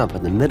sprung up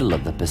in the middle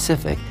of the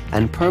Pacific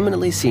and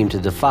permanently seem to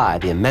defy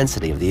the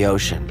immensity of the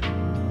ocean.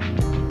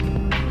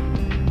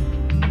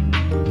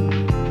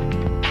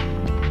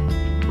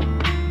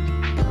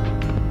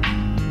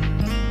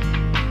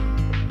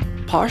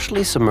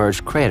 Partially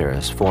submerged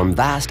craters form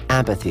vast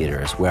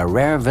amphitheaters where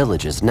rare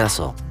villages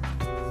nestle.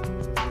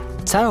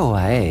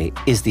 Taohae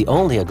is the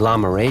only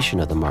agglomeration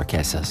of the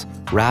Marquesas,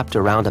 wrapped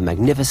around a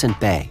magnificent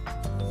bay.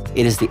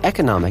 It is the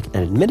economic and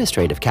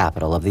administrative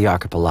capital of the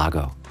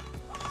archipelago.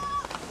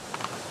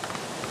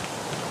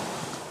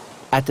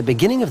 At the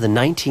beginning of the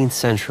 19th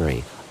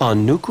century,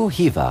 on Nuku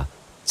Hiva,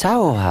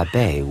 Taohae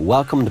Bay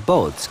welcomed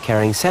boats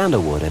carrying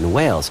sandalwood and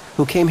whales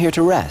who came here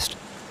to rest.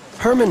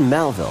 Herman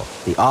Melville,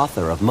 the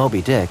author of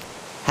Moby Dick,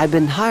 had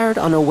been hired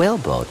on a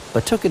whaleboat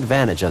but took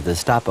advantage of this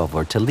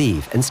stopover to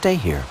leave and stay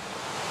here.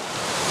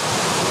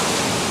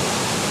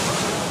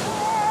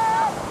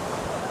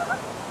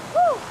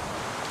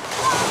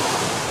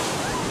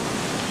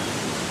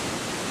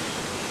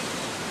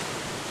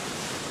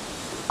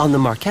 On the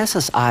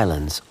Marquesas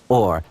Islands,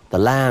 or the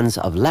lands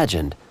of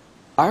legend,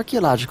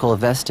 archaeological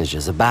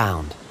vestiges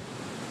abound.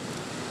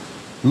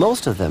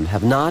 Most of them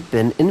have not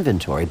been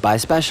inventoried by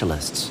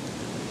specialists.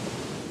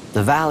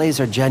 The valleys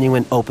are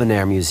genuine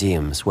open-air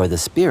museums where the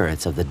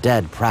spirits of the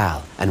dead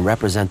prowl and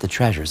represent the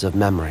treasures of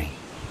memory.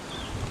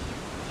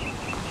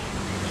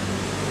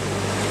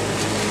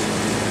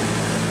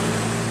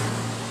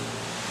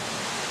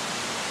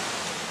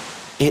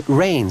 It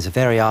rains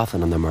very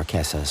often on the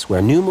Marquesas,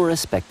 where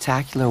numerous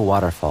spectacular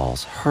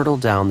waterfalls hurtle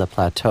down the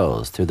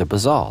plateaus through the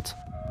basalt.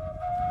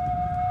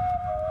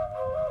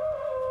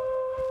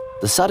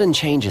 The sudden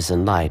changes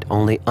in light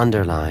only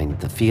underline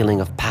the feeling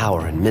of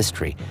power and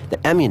mystery that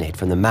emanate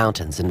from the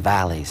mountains and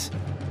valleys.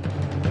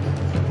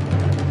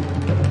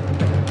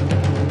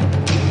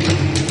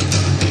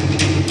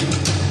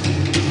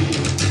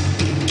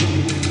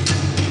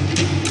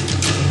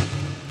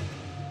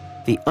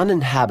 The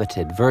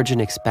uninhabited virgin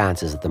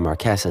expanses of the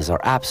Marquesas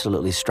are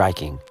absolutely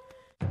striking.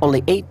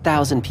 Only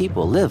 8,000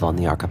 people live on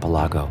the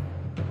archipelago.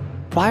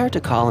 Prior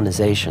to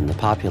colonization, the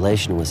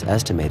population was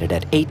estimated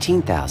at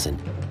 18,000.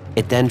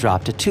 It then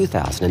dropped to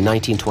 2,000 in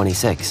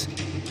 1926.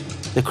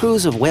 The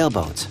crews of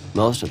whaleboats,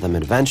 most of them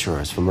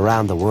adventurers from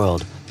around the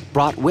world,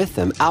 brought with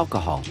them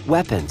alcohol,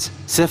 weapons,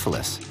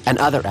 syphilis, and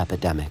other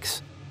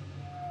epidemics.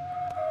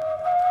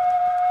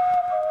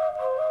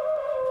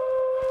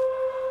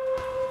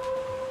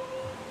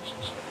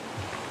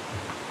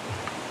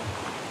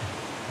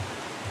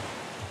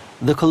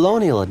 The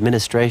colonial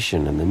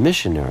administration and the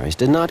missionaries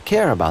did not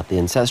care about the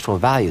ancestral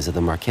values of the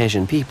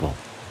Marquesan people.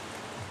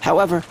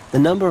 However, the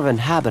number of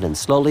inhabitants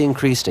slowly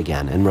increased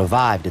again and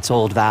revived its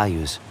old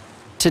values.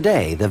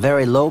 Today, the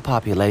very low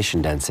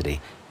population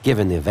density,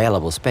 given the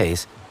available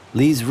space,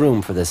 leaves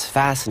room for this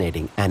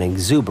fascinating and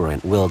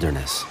exuberant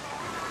wilderness.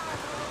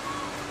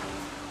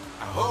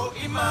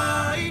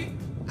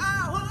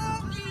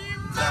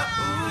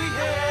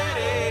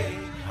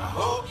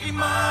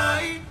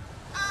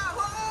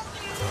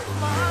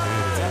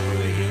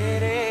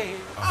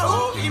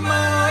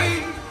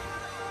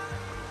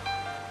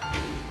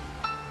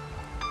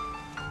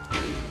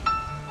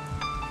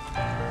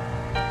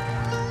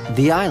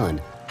 The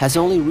island has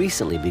only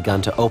recently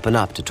begun to open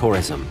up to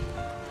tourism,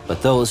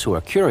 but those who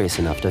are curious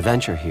enough to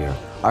venture here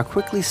are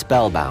quickly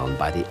spellbound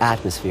by the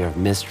atmosphere of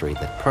mystery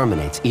that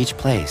permeates each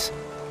place,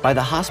 by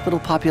the hospitable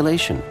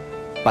population,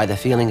 by the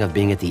feeling of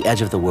being at the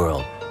edge of the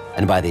world,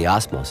 and by the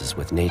osmosis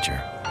with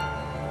nature.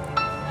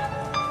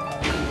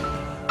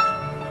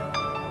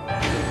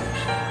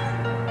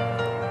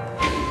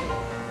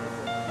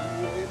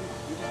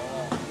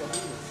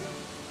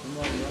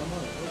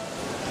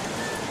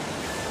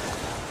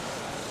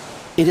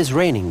 It is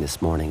raining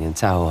this morning in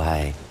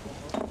Taohae.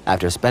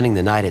 After spending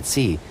the night at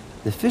sea,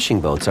 the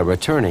fishing boats are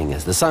returning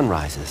as the sun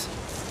rises.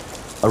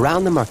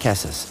 Around the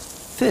Marquesas,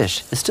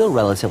 fish is still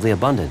relatively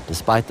abundant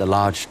despite the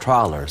large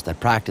trawlers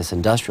that practice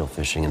industrial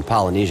fishing in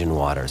Polynesian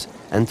waters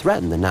and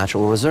threaten the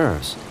natural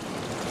reserves.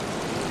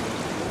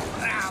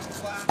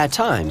 At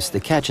times,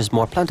 the catch is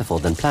more plentiful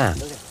than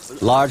planned,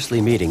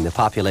 largely meeting the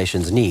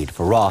population's need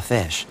for raw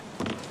fish.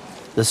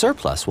 The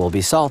surplus will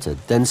be salted,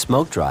 then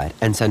smoke-dried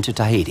and sent to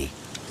Tahiti.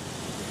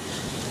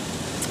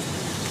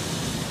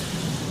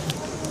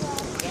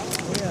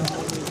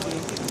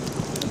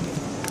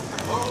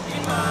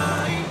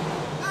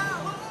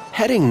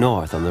 Heading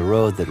north on the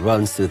road that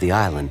runs through the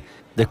island,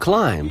 the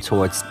climb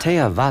towards Te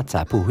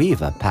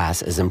Avatapuhiva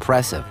Pass is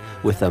impressive,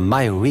 with the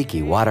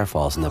Maiuriki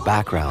waterfalls in the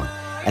background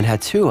and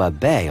Hatua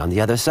Bay on the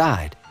other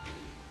side.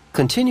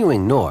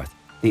 Continuing north,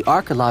 the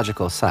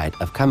archaeological site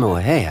of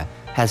Kamehameha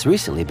has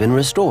recently been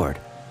restored.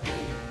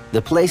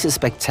 The place is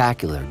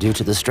spectacular due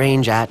to the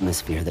strange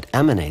atmosphere that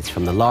emanates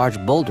from the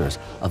large boulders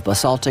of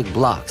basaltic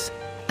blocks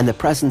and the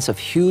presence of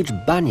huge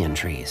banyan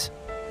trees.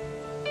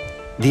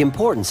 The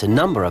importance and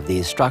number of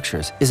these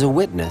structures is a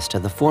witness to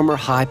the former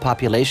high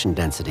population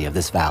density of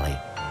this valley.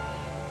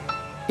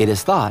 It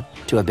is thought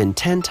to have been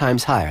 10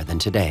 times higher than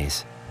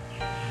today's.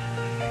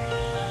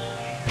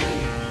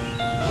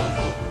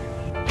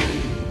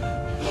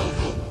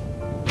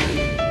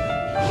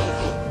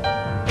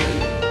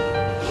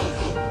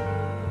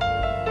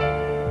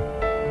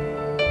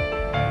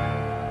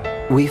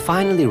 We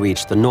finally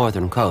reached the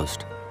northern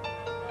coast.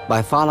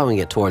 By following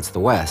it towards the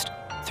west,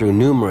 through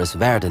numerous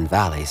verdant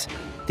valleys,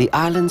 the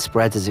island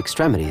spreads its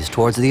extremities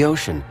towards the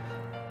ocean,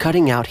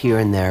 cutting out here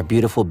and there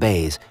beautiful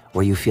bays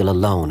where you feel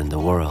alone in the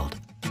world.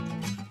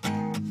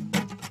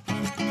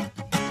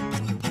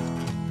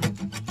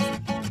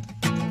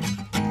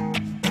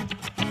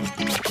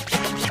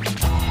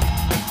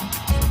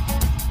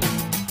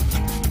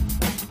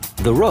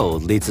 The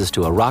road leads us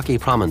to a rocky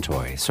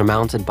promontory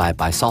surmounted by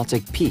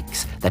basaltic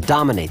peaks that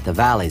dominate the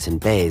valleys and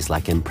bays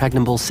like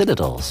impregnable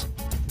citadels.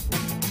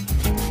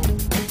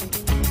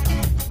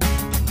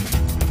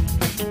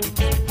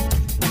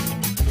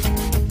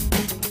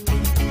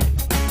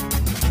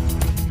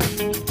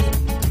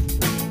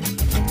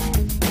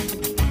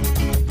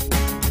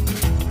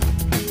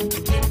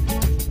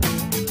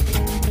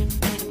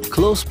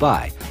 Close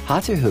by,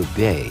 Hatehu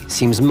Bay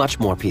seems much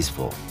more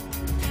peaceful.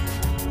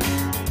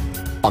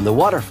 On the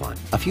waterfront,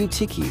 a few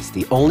tikis,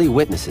 the only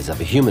witnesses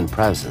of a human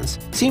presence,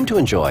 seem to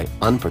enjoy,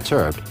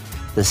 unperturbed,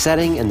 the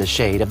setting and the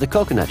shade of the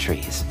coconut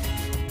trees.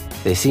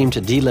 They seem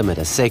to delimit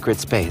a sacred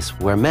space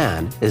where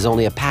man is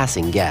only a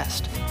passing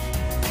guest.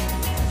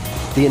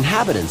 The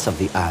inhabitants of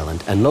the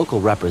island and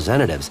local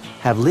representatives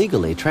have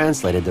legally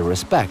translated their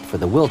respect for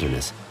the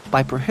wilderness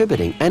by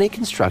prohibiting any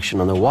construction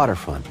on the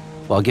waterfront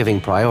while giving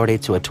priority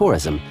to a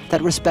tourism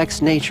that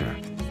respects nature.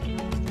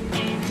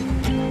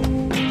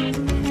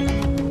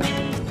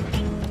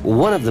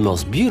 One of the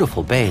most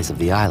beautiful bays of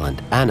the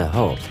island,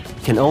 Anaho,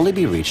 can only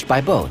be reached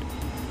by boat.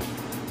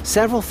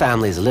 Several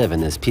families live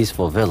in this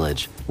peaceful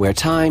village where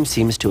time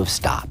seems to have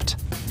stopped.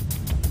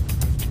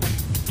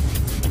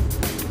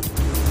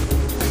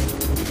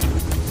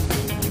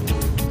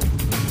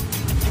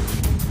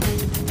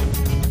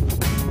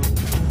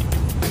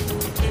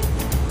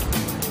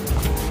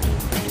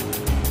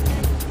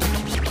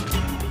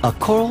 A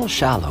coral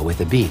shallow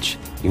with a beach,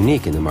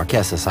 unique in the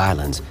Marquesas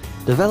Islands,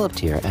 developed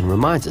here and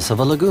reminds us of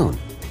a lagoon.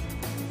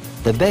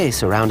 The bay,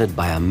 surrounded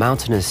by a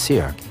mountainous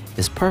cirque,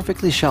 is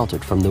perfectly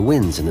sheltered from the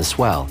winds and the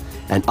swell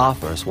and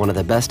offers one of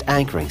the best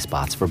anchoring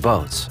spots for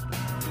boats.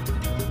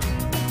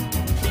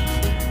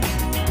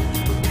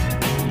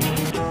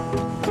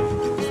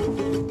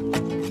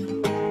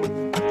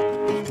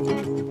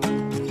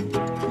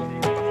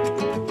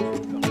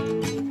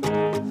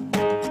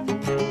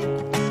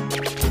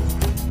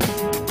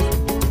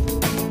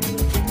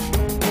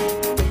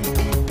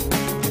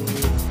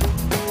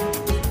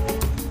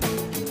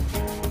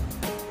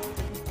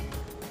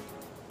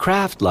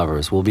 Craft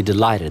lovers will be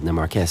delighted in the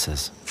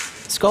Marquesas.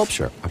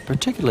 Sculpture, a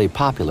particularly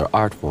popular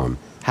art form,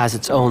 has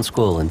its own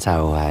school in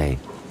Taohae.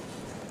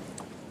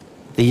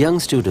 The young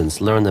students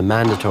learn the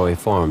mandatory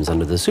forms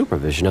under the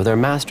supervision of their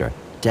master,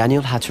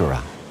 Daniel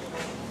Hatura.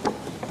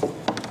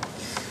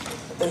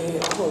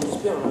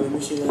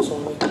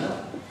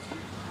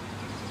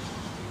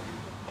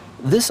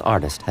 This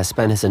artist has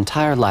spent his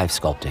entire life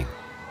sculpting.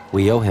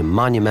 We owe him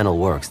monumental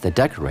works that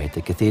decorate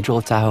the Cathedral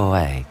of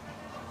Taohae.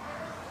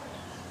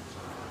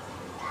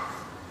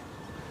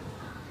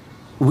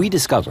 We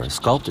discover,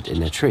 sculpted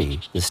in a tree,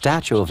 the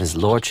statue of His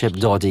Lordship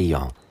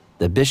d'Ordillon,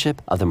 the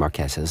Bishop of the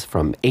Marquesas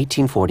from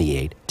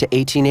 1848 to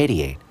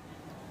 1888.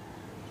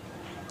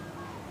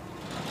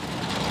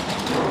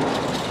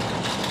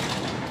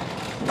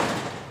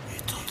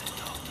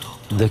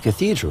 The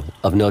Cathedral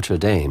of Notre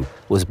Dame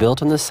was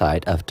built on the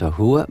site of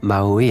Tahua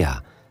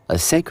Mauia, a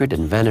sacred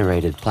and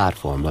venerated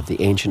platform of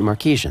the ancient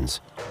Marquesans.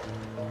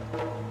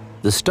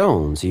 The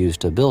stones used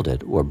to build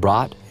it were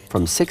brought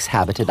from 6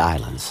 habited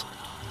islands.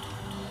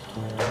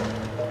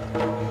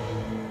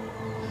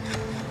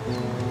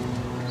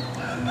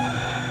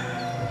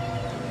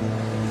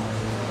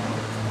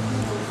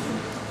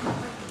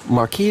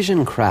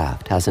 Marquesan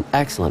craft has an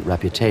excellent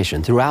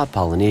reputation throughout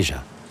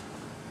Polynesia.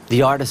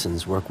 The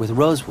artisans work with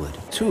rosewood,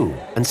 tu,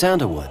 and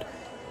sandalwood,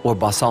 or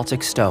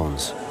basaltic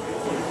stones.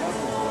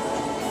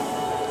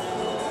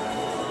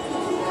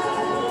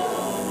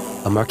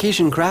 A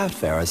Marquesan craft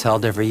fair is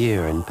held every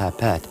year in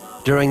Papet,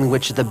 during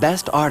which the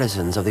best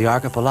artisans of the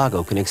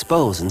archipelago can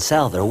expose and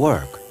sell their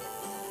work.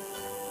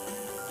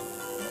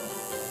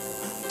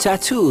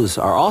 Tattoos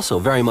are also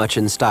very much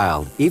in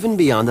style, even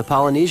beyond the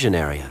Polynesian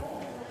area.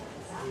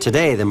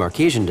 Today, the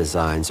Marquesan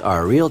designs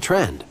are a real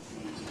trend.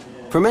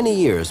 For many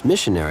years,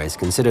 missionaries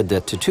considered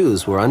that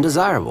tattoos were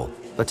undesirable,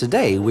 but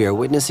today we are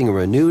witnessing a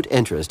renewed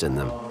interest in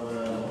them.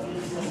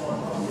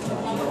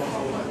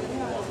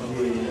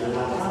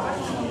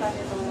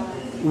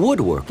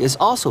 Woodwork is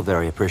also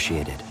very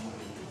appreciated.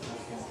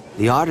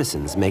 The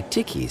artisans make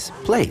tikis,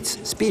 plates,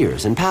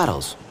 spears, and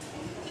paddles.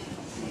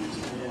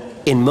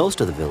 In most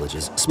of the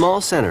villages,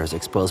 small centers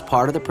expose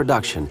part of the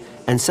production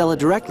and sell it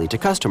directly to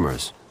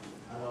customers.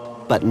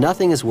 But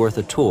nothing is worth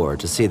a tour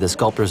to see the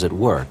sculptors at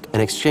work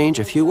and exchange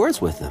a few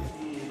words with them.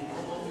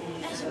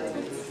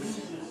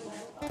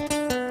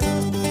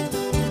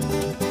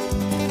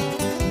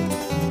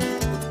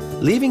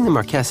 Leaving the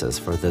Marquesas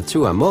for the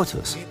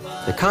Tuamotus,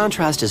 the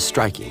contrast is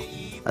striking,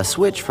 a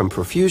switch from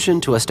profusion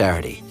to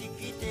austerity.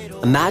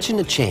 Imagine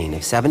a chain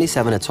of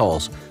 77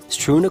 atolls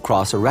strewn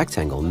across a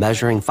rectangle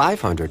measuring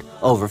 500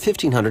 over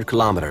 1,500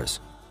 kilometers.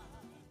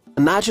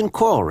 Imagine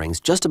coral rings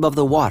just above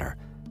the water,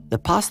 the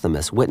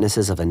posthumous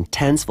witnesses of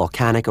intense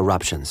volcanic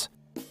eruptions.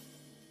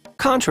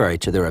 Contrary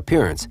to their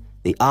appearance,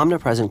 the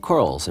omnipresent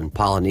corals in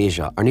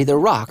Polynesia are neither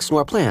rocks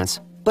nor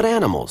plants, but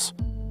animals.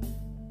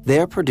 They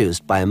are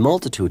produced by a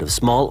multitude of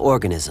small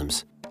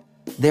organisms.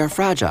 They are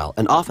fragile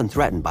and often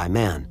threatened by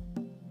man.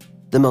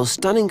 The most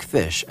stunning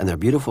fish and their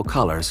beautiful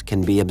colors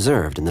can be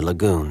observed in the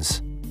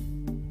lagoons.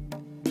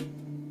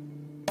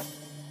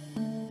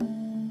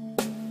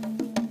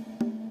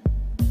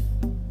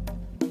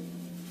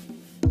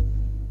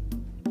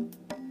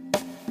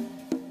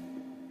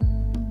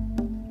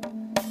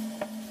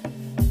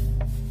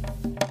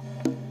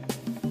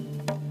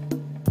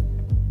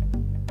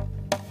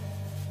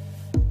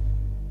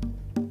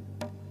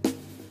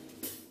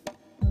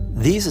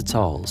 These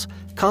atolls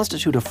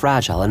constitute a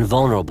fragile and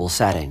vulnerable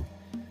setting.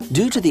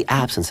 Due to the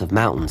absence of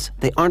mountains,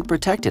 they aren't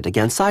protected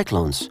against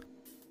cyclones.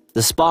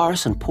 The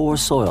sparse and poor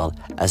soil,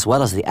 as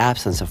well as the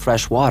absence of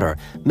fresh water,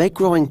 make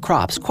growing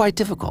crops quite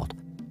difficult.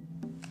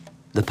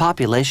 The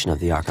population of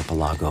the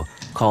archipelago,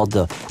 called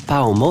the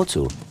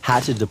Paumotu,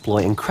 had to deploy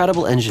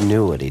incredible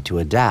ingenuity to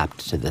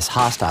adapt to this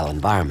hostile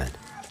environment.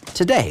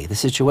 Today, the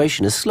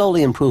situation is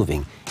slowly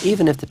improving,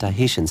 even if the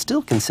Tahitians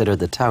still consider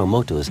the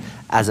Paumotus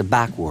as a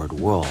backward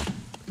world.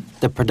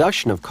 The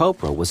production of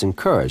copra was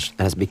encouraged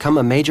and has become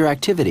a major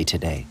activity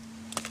today.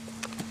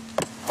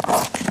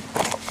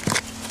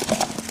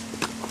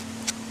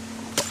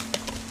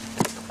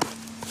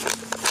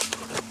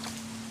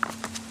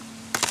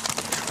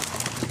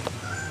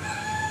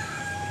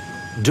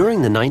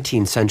 During the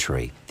 19th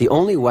century, the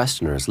only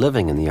Westerners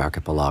living in the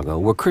archipelago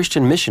were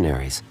Christian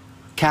missionaries.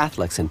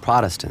 Catholics and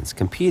Protestants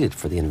competed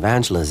for the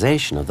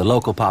evangelization of the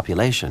local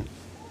population,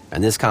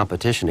 and this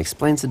competition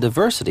explains the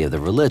diversity of the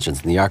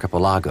religions in the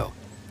archipelago.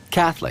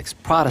 Catholics,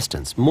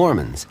 Protestants,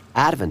 Mormons,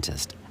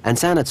 Adventists, and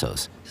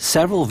Sanitos.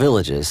 Several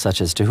villages, such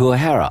as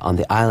Tuhuahera on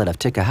the islet of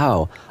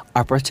Tikahau,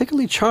 are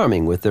particularly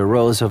charming with their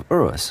rows of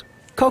urus,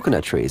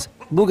 coconut trees,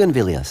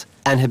 bougainvilleas,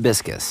 and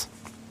hibiscus.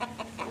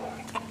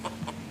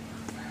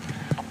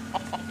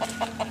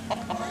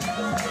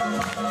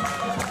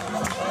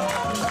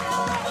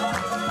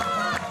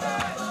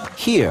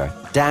 Here,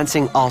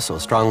 dancing also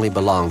strongly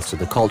belongs to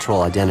the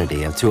cultural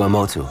identity of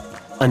Tuamotu.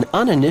 An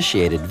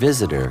uninitiated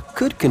visitor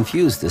could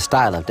confuse the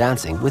style of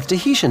dancing with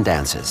Tahitian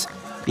dances,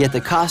 yet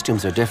the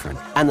costumes are different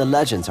and the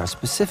legends are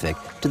specific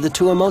to the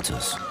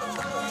Tuamotus.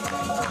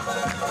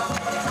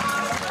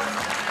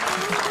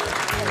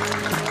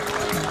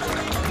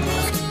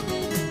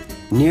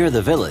 Near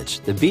the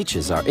village, the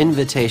beaches are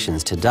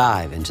invitations to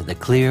dive into the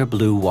clear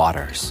blue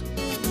waters.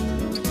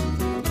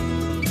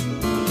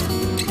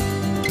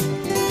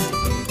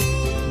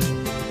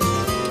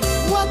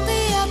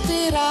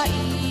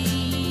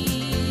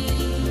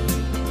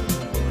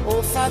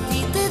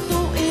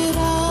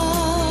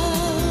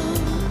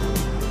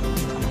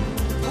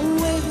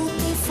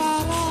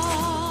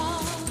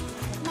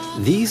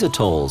 These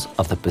atolls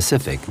of the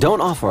Pacific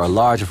don't offer a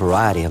large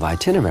variety of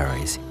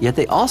itineraries, yet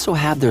they also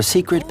have their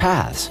secret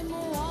paths.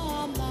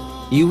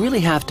 You really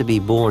have to be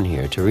born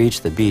here to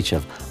reach the beach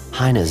of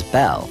Heine's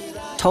Bell,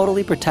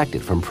 totally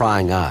protected from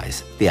prying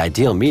eyes, the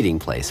ideal meeting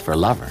place for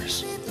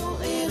lovers.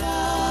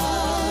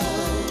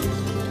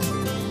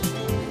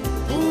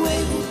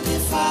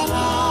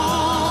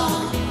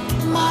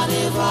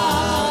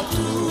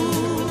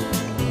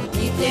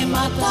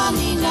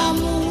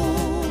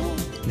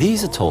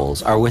 These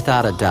atolls are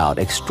without a doubt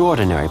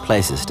extraordinary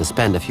places to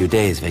spend a few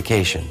days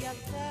vacation.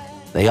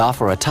 They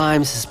offer a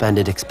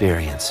time-suspended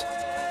experience.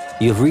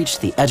 You've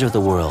reached the edge of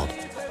the world,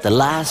 the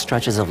last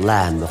stretches of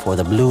land before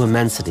the blue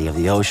immensity of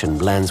the ocean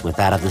blends with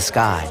that of the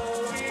sky.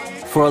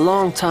 For a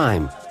long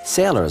time,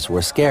 sailors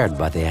were scared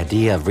by the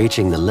idea of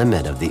reaching the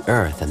limit of the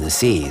earth and the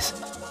seas.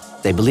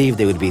 They believed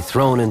they would be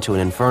thrown into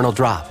an infernal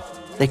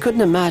drop. They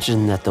couldn't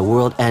imagine that the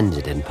world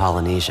ended in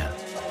Polynesia.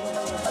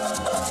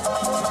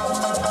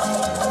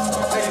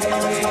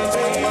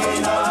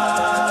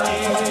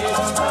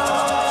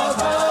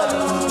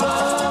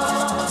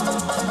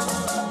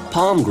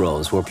 Palm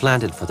groves were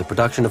planted for the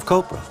production of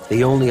copra,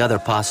 the only other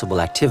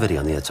possible activity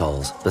on the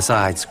atolls,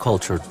 besides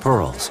cultured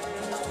pearls.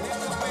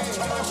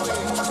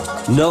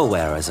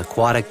 Nowhere is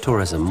aquatic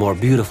tourism more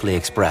beautifully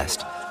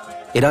expressed.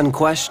 It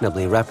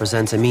unquestionably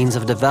represents a means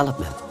of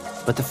development,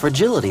 but the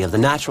fragility of the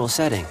natural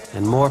setting,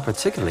 and more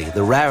particularly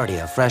the rarity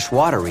of fresh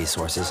water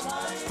resources,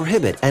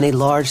 prohibit any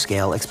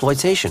large-scale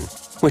exploitation,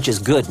 which is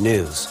good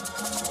news.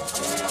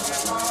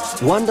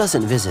 One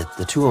doesn't visit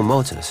the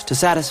Tuamotus to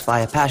satisfy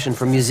a passion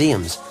for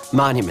museums,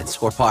 monuments,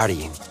 or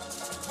partying.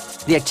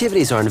 The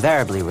activities are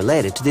invariably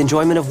related to the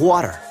enjoyment of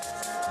water.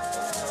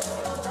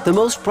 The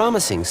most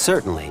promising,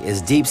 certainly,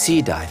 is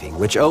deep-sea diving,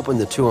 which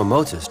opened the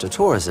Tuamotus to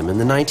tourism in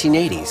the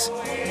 1980s.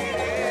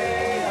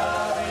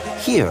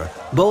 Here,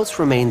 boats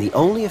remain the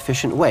only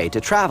efficient way to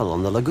travel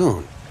on the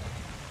lagoon.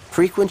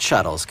 Frequent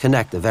shuttles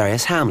connect the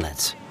various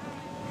hamlets.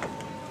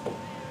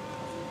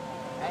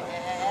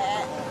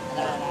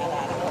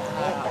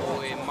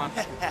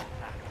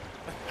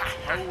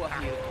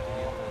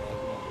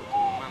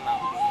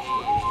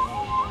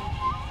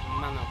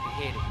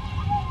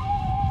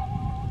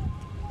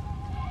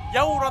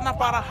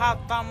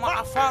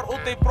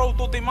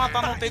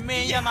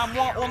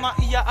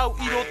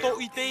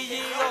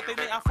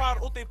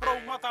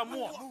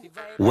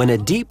 When a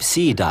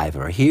deep-sea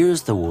diver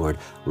hears the word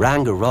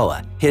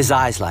Rangiroa, his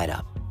eyes light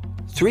up.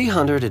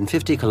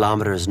 350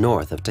 kilometers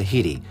north of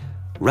Tahiti,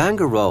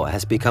 Rangiroa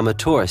has become a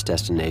tourist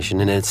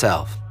destination in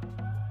itself.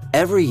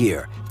 Every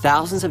year,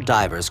 thousands of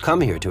divers come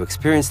here to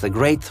experience the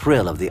great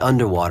thrill of the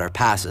underwater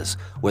passes,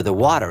 where the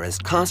water is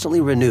constantly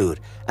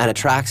renewed and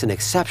attracts an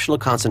exceptional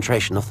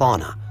concentration of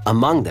fauna,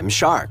 among them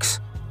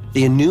sharks.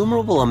 The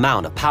innumerable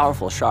amount of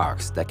powerful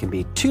sharks that can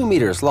be 2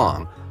 meters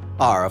long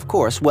are, of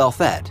course,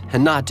 well-fed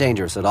and not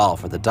dangerous at all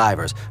for the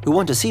divers who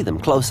want to see them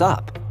close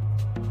up.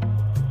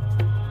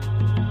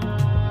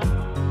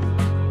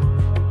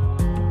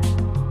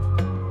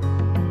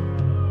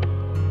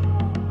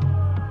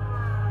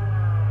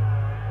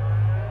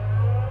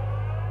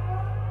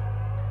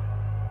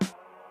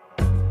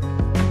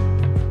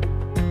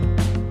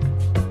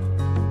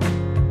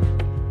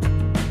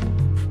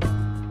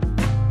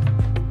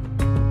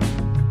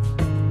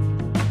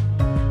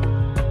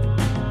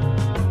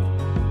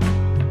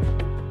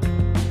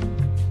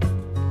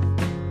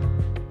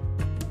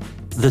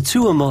 The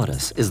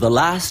Tuamotus is the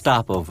last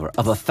stopover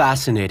of a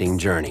fascinating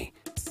journey.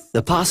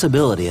 The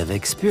possibility of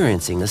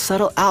experiencing the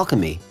subtle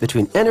alchemy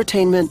between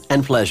entertainment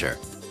and pleasure,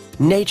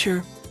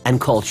 nature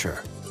and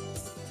culture.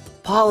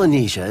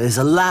 Polynesia is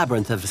a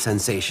labyrinth of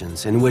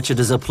sensations in which it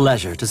is a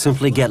pleasure to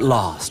simply get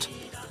lost,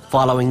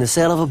 following the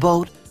sail of a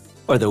boat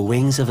or the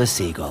wings of a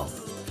seagull.